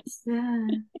 yeah.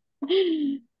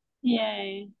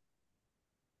 Yay.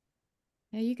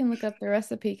 Yeah, you can look up the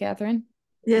recipe, Catherine.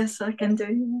 Yes, I can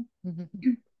do.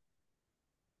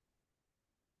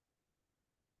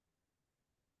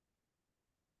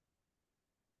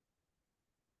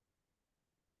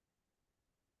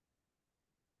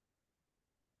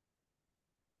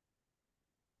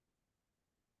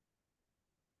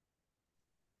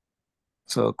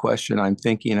 So a question I'm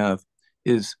thinking of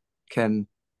is, can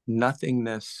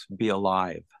nothingness be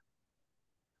alive?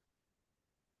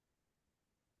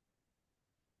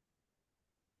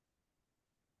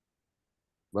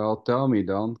 Well, tell me,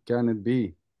 Don, can it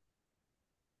be?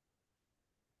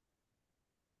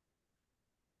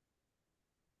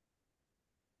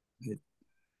 It,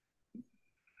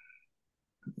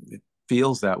 it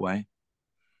feels that way.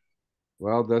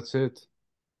 Well, that's it.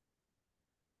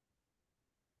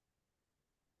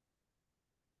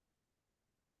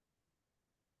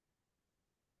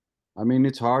 I mean,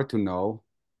 it's hard to know.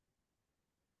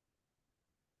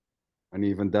 And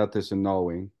even that is a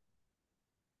knowing.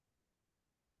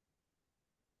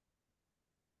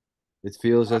 It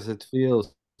feels as it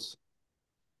feels.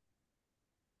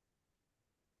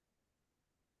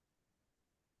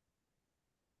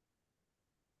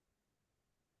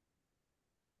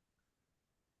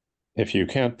 If you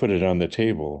can't put it on the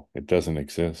table, it doesn't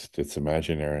exist. It's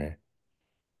imaginary.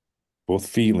 Both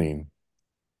feeling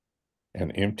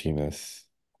and emptiness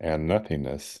and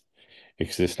nothingness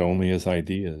exist only as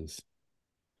ideas.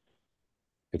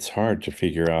 It's hard to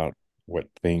figure out what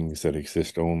things that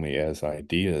exist only as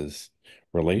ideas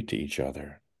relate to each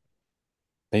other.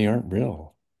 They aren't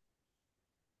real.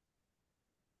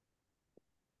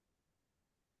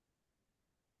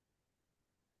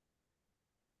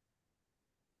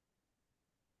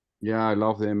 Yeah, I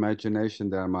love the imagination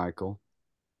there, Michael.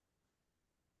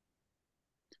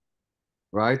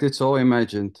 Right? It's all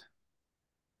imagined.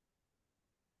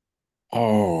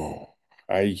 Oh,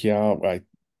 yeah,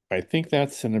 I think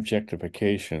that's an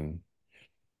objectification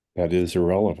that is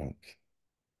irrelevant.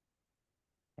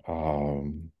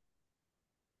 Um,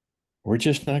 we're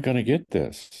just not going to get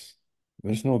this.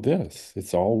 There's no this.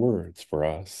 It's all words for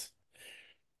us.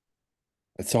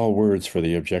 It's all words for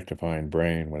the objectifying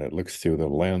brain when it looks through the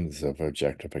lens of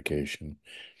objectification.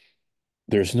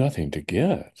 There's nothing to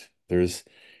get. It's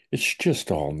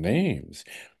just all names.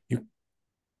 You,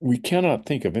 we cannot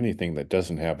think of anything that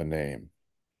doesn't have a name.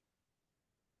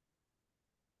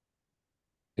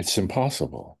 It's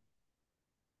impossible.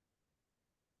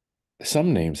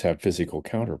 Some names have physical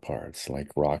counterparts,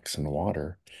 like rocks and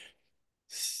water.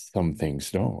 Some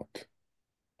things don't,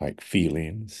 like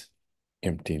feelings,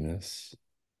 emptiness,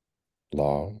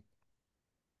 love.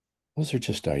 Those are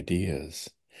just ideas.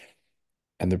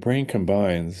 And the brain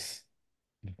combines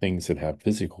things that have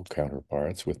physical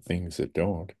counterparts with things that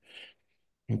don't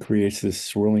and creates this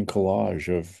swirling collage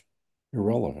of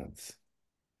irrelevance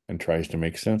and tries to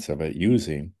make sense of it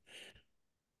using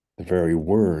the very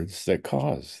words that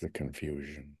cause the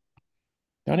confusion.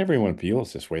 Not everyone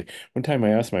feels this way. One time I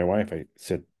asked my wife, I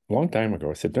said, a long time ago,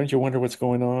 I said, don't you wonder what's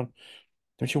going on?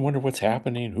 Don't you wonder what's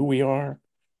happening, who we are?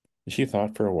 And she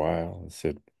thought for a while and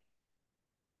said,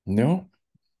 no,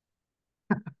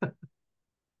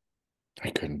 I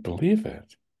couldn't believe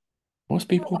it. Most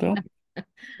people don't.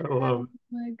 I love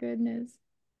My goodness.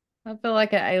 I feel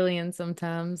like an alien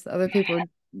sometimes. Other people,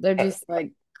 they're just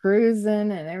like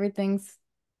cruising and everything's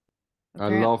I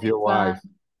love apparently your fine. wife.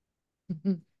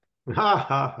 it. Ha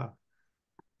ha ha.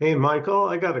 Hey, Michael,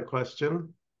 I got a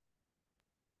question.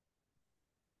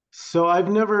 So I've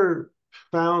never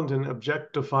found an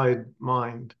objectified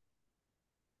mind.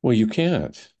 Well, you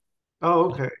can't.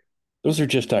 Oh, okay. Those are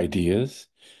just ideas.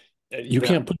 You Yeah,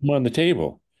 can't put them on the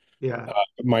table. yeah,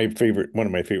 One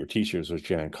of my favorite teachers was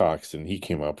Jan Cox, and he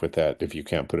came up with that. If you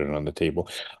can't put it on the table,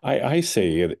 I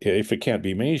say if it can't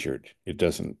be measured, it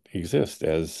doesn't exist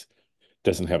as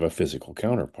doesn't have a physical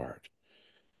counterpart.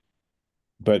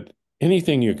 But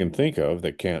anything you can think of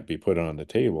that can't be put on the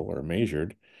table or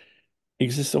measured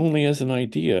exists only as an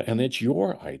idea, and it's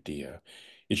your idea.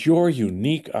 It's your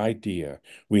unique idea.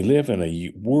 We live in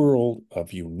a world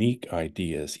of unique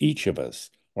ideas. Each of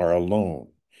us are alone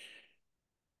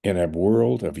in a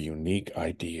world of unique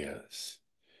ideas.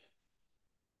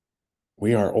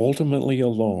 We are ultimately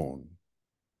alone,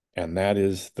 and that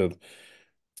is the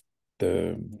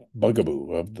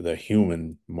bugaboo of the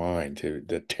human mind, to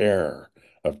the terror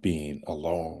of being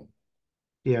alone.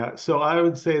 yeah. So I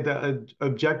would say that an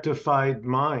objectified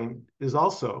mind is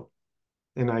also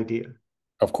an idea.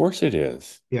 Of course it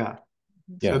is. Yeah.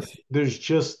 So Yes. there's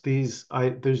just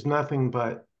there's nothing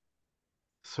but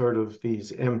sort of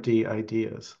these empty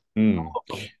ideas. Mm. All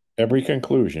of them. Every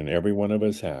conclusion every one of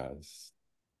us has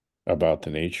about the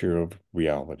nature of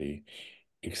reality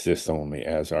exists only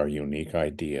as our unique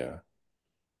idea.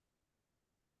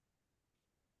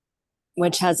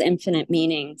 Which has infinite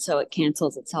meaning, so it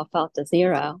cancels itself out to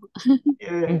zero.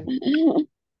 Yeah.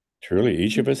 Truly,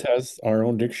 each of us has our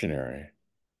own dictionary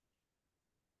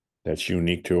that's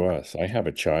unique to us. I have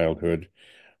a childhood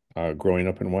growing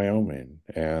up in Wyoming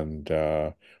and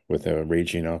with a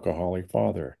raging alcoholic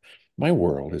father. My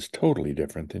world is totally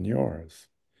different than yours.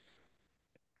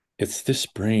 It's this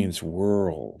brain's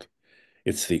world.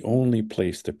 It's the only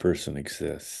place the person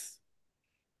exists,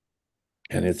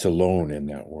 and it's alone in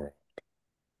that world.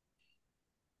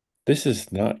 This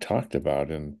is not talked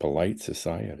about in polite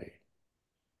society.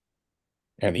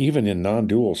 And even in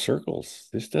non-dual circles,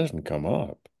 this doesn't come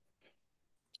up.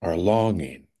 Our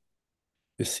longing,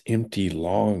 this empty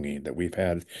longing that we've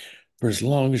had for as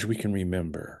long as we can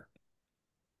remember,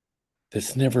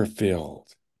 that's never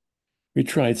filled. We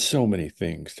tried so many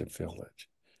things to fill it.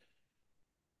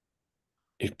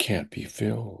 It can't be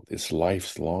filled. It's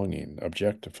life's longing,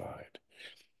 objectified.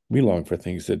 We long for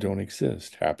things that don't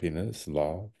exist: happiness,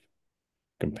 love,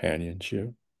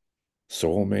 companionship,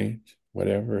 soulmate,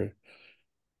 whatever.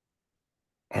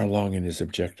 Our longing is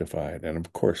objectified, and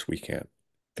of course we can't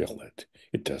fill it.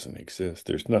 It doesn't exist.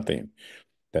 There's nothing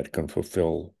that can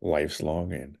fulfill life's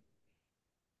longing.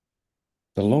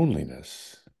 The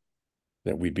loneliness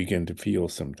that we begin to feel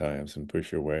sometimes and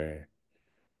push away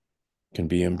can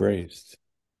be embraced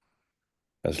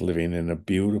as living in a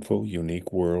beautiful,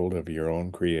 unique world of your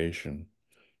own creation.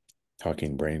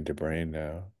 Talking brain to brain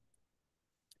now.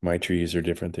 My trees are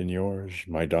different than yours.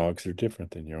 My dogs are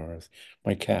different than yours.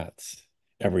 My cats.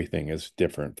 Everything is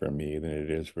different for me than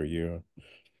it is for you.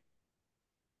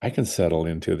 I can settle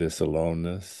into this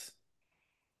aloneness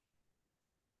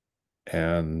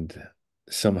and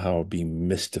somehow be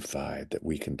mystified that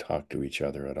we can talk to each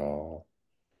other at all.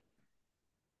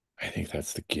 I think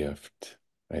that's the gift.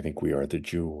 I think we are the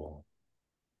jewel.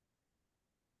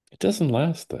 It doesn't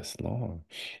last this long.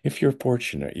 If you're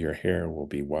fortunate, your hair will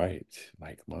be white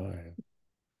like mine.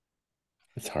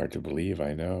 It's hard to believe,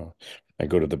 I know. I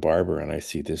go to the barber and I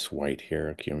see this white hair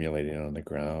accumulating on the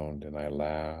ground and I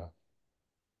laugh.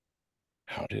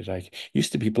 How did I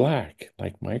used to be black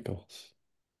like Michael's?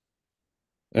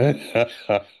 I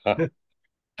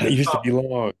used to be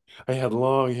long. I had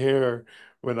long hair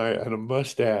when I had a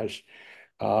mustache.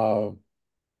 Um,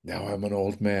 Now I'm an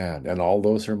old man, and all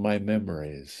those are my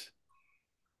memories,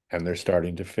 and they're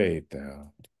starting to fade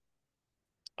now.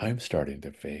 I'm starting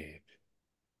to fade.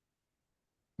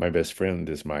 My best friend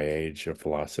is my age, a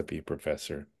philosophy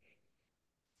professor,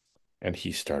 and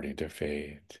he's starting to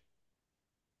fade,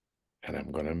 and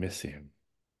I'm going to miss him.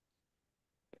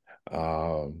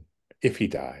 Um, if he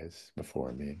dies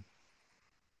before me,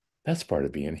 that's part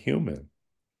of being human.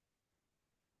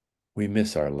 We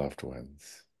miss our loved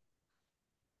ones,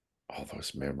 all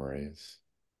those memories.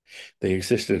 They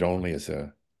existed only as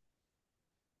a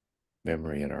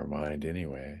memory in our mind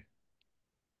anyway.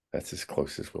 That's as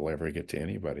close as we'll ever get to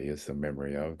anybody is the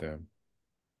memory of them.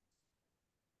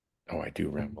 Oh, I do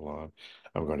ramble on.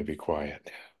 I'm going to be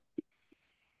quiet.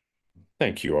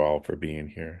 Thank you all for being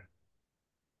here.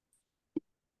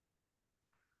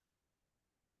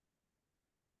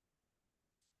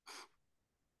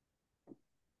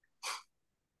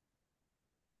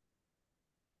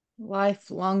 Life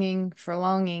longing for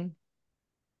longing.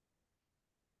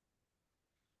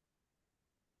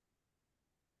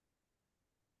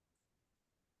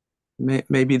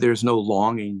 Maybe there's no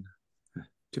longing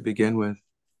to begin with.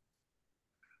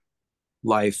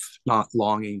 Life not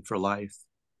longing for life.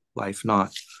 Life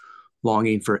not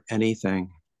longing for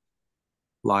anything.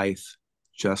 Life,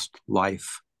 just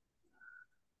life.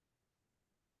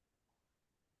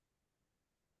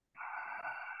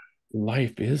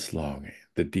 Life is longing.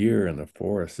 The deer in the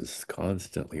forest is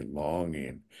constantly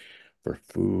longing for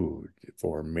food,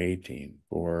 for mating,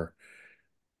 for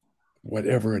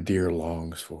whatever a deer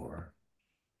longs for.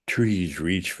 Trees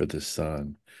reach for the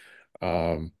sun.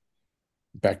 Um,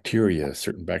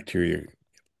 certain bacteria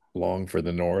long for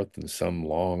the north and some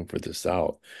long for the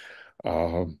south.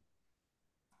 Um,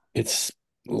 it's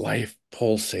life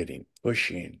pulsating,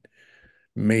 pushing,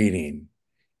 mating,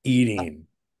 eating.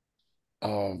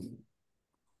 Um,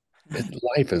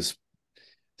 Life is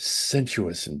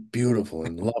sensuous and beautiful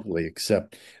and lovely,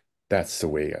 except that's the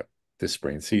way this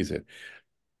brain sees it.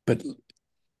 But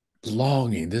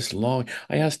longing, this long.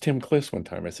 I asked Tim Cliss one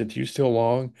time, I said, "Do you still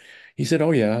long?" He said,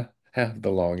 "Oh, yeah, have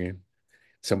the longing."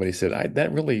 Somebody said,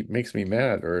 that really makes me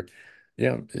mad. Or,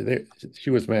 yeah, she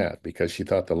was mad because she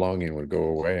thought the longing would go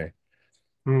away,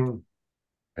 Mm.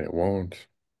 and it won't.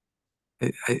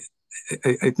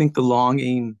 I think the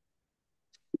longing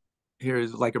here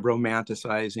is like a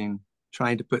romanticizing,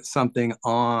 trying to put something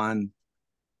on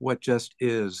what just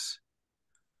is.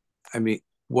 I mean,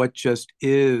 what just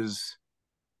is,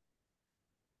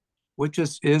 what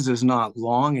just is not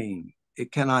longing.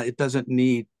 It doesn't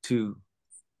need to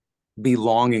be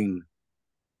longing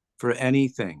for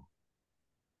anything.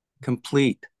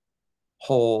 Complete,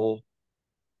 whole,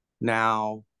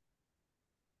 now,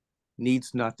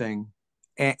 needs nothing.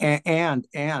 And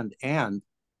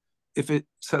if it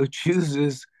so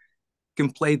chooses,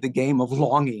 can play the game of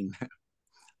longing,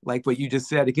 like what you just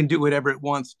said. It can do whatever it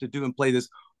wants to do and play this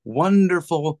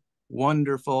wonderful,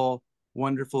 wonderful,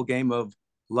 wonderful game of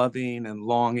loving and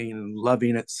longing and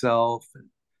loving itself and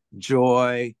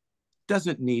joy.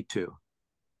 Doesn't need to.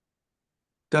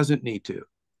 Doesn't need to.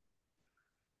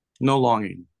 No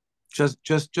longing. Just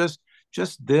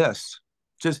this.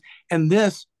 Just and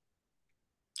this.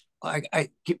 I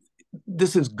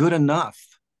this is good enough.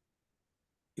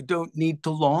 You don't need to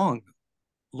long.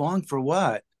 Long for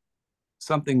what?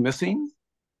 Something missing?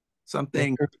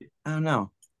 Something, I don't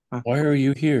know. Why are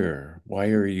you here? Why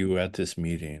are you at this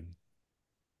meeting?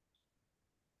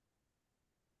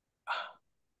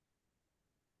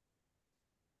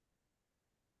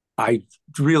 I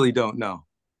really don't know.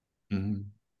 Mhm.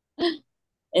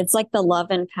 It's like the love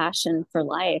and passion for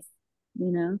life,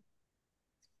 you know?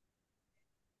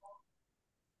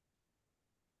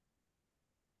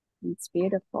 It's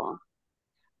beautiful.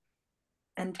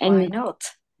 And why not?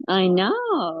 I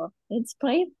know it's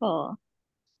playful.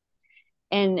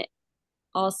 And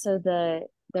also the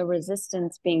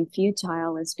resistance being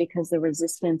futile is because the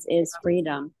resistance is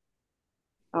freedom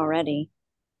already.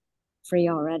 Free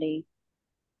already.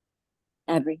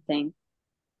 Everything.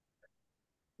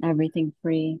 Everything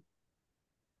free.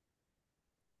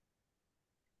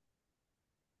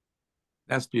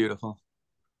 That's beautiful.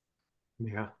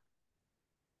 Yeah.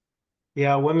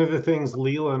 Yeah, one of the things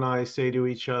Leela and I say to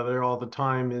each other all the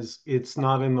time is it's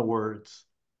not in the words.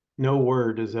 No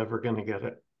word is ever going to get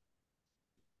it.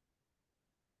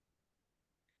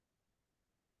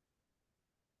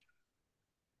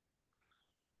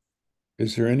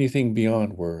 Is there anything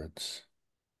beyond words?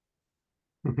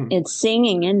 It's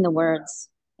singing in the words.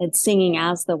 It's singing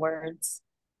as the words,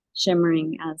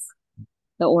 shimmering as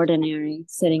the ordinary,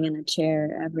 sitting in a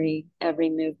chair, every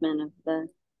movement of the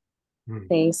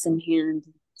face and hand,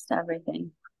 just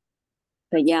everything.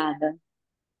 But yeah, the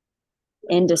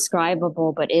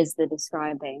indescribable, but is the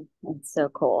describing. It's so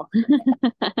cool.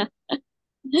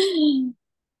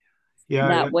 Yeah,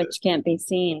 That which can't be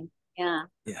seen. Yeah.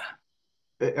 Yeah.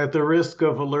 at the risk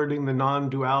of alerting the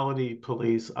non-duality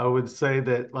police, I would say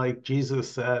that, like Jesus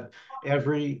said,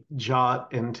 every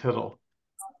jot and tittle,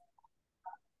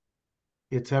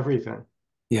 it's everything.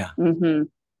 Yeah. Mm-hmm.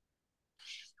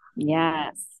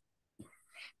 Yes.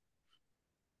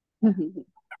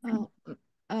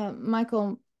 Oh,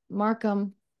 Michael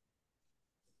Markham,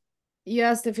 you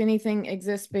asked if anything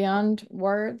exists beyond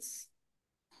words.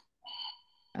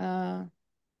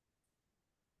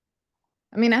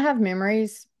 I mean, I have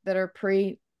memories that are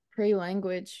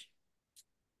pre-language.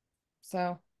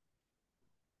 So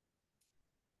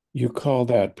You call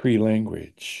that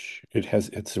pre-language.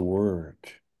 It's a word.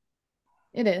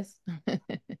 it is.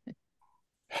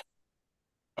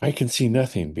 I can see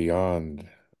nothing beyond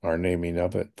our naming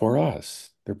of it for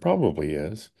us. There probably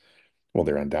is. Well,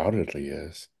 there undoubtedly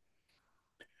is.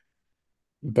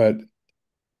 But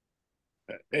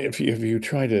if you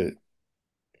try to,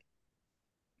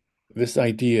 this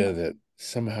idea that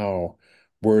somehow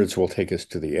words will take us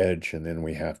to the edge and then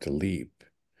we have to leap,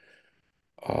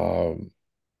 um,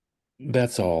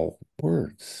 that's all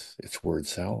words. It's word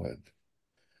salad.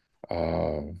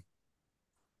 Um,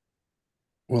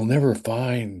 we'll never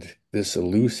find this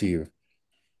elusive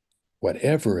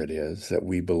whatever it is that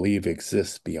we believe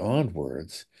exists beyond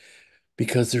words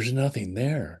because there's nothing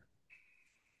there.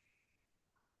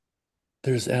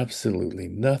 There's absolutely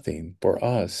nothing for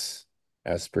us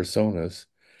as personas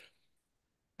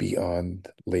beyond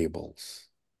labels.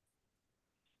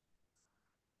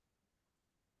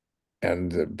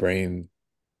 And the brain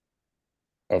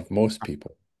of most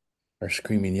people are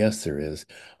screaming, yes, there is.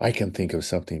 I can think of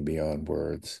something beyond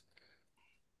words.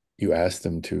 You ask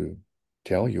them to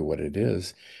tell you what it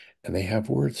is, and they have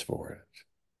words for it.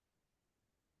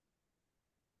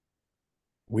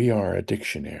 We are a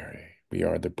dictionary. We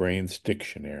are the brain's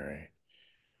dictionary.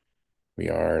 We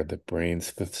are the brain's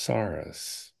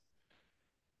thesaurus.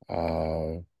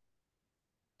 I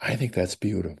think that's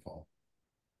beautiful.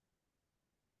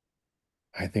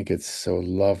 I think it's so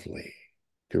lovely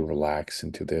to relax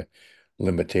into the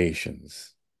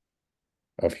limitations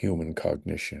of human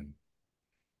cognition.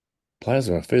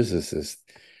 Plasma physicists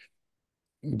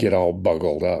get all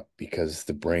buggled up because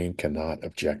the brain cannot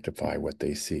objectify what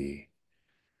they see.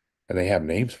 And they have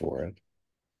names for it.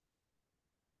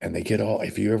 And they get all,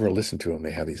 if you ever listen to them,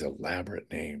 they have these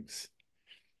elaborate names,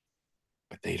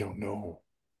 but they don't know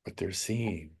what they're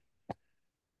seeing.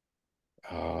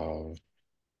 Uh,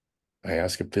 I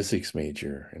asked a physics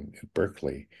major in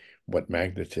Berkeley what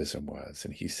magnetism was,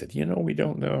 and he said, we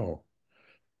don't know.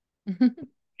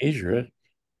 Measure it.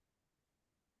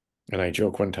 And I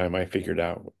joke one time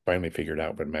finally figured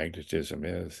out what magnetism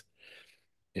is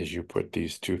you put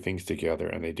these two things together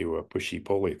and they do a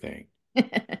pushy-pulley thing.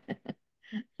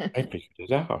 I figured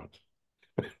it out.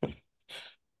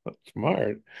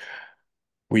 Smart.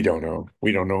 We don't know.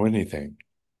 We don't know anything.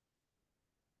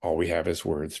 All we have is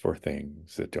words for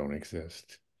things that don't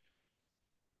exist,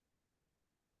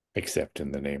 except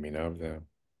in the naming of them.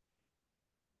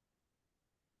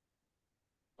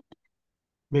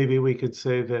 Maybe we could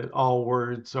say that all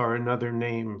words are another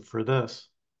name for this.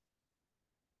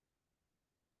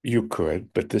 You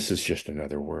could, but this is just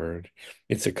another word.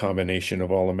 It's a combination of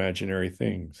all imaginary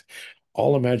things.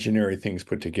 All imaginary things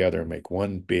put together make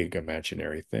one big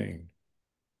imaginary thing.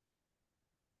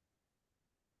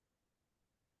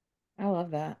 I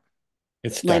love that.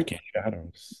 It's Like, stacking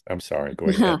shadows. I'm sorry, go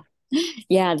ahead.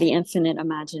 yeah, the infinite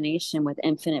imagination with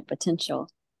infinite potential.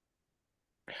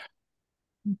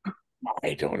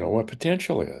 I don't know what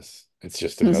potential is. It's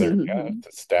just another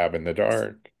stab in the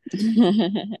dark.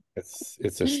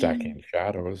 It's a stacking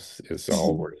shadows is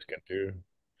all words can do.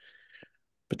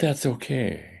 But that's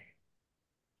okay.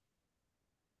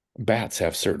 Bats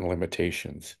have certain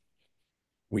limitations.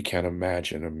 We can't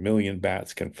imagine a million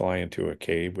bats can fly into a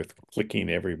cave with clicking.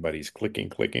 Everybody's clicking,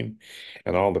 clicking,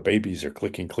 and all the babies are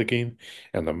clicking, clicking,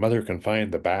 and the mother can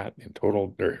find the bat in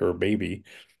total, or her baby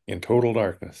in total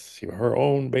darkness, her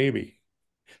own baby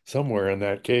somewhere in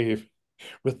that cave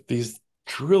with these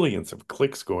trillions of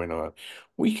clicks going on.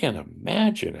 We can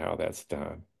imagine how that's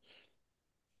done.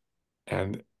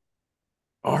 And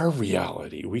our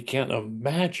reality, we can't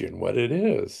imagine what it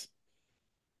is.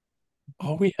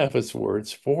 All we have is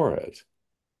words for it.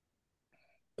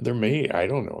 There may, I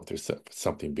don't know if there's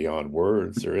something beyond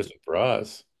words. There isn't for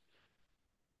us.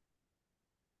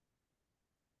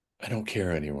 I don't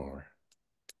care anymore.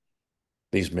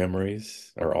 These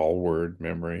memories are all word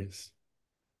memories.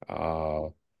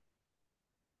 They're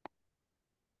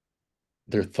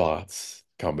thoughts,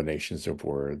 combinations of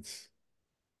words.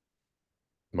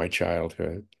 My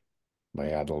childhood,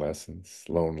 my adolescence,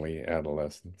 lonely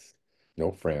adolescence,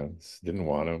 no friends, didn't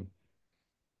want them.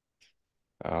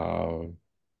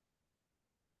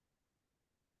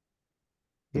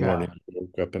 The Yeah, morning I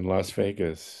woke up in Las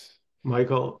Vegas.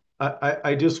 Michael,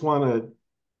 I just want to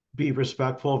be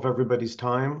respectful of everybody's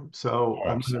time. So Oh,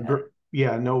 I'm I'm going sorry. to,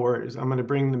 yeah, no worries. I'm going to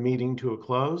bring the meeting to a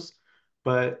close.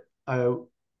 But I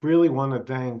really want to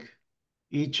thank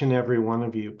each and every one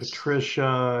of you,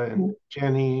 Patricia and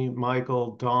Jenny,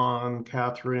 Michael, Dawn,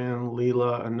 Catherine,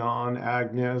 Leela, Anon,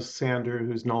 Agnes, Sander,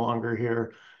 who's no longer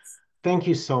here. Thank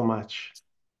you so much.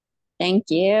 Thank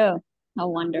you. How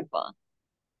wonderful.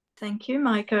 Thank you,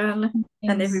 Michael, and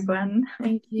Thanks. everyone.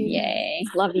 Thank you. Yay.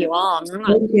 Love you all.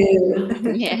 Thank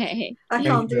you. Yay. I Thank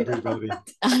can't you, do everybody.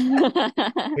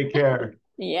 that. Take care.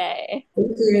 Yay.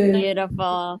 Thank you.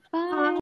 Beautiful. Bye.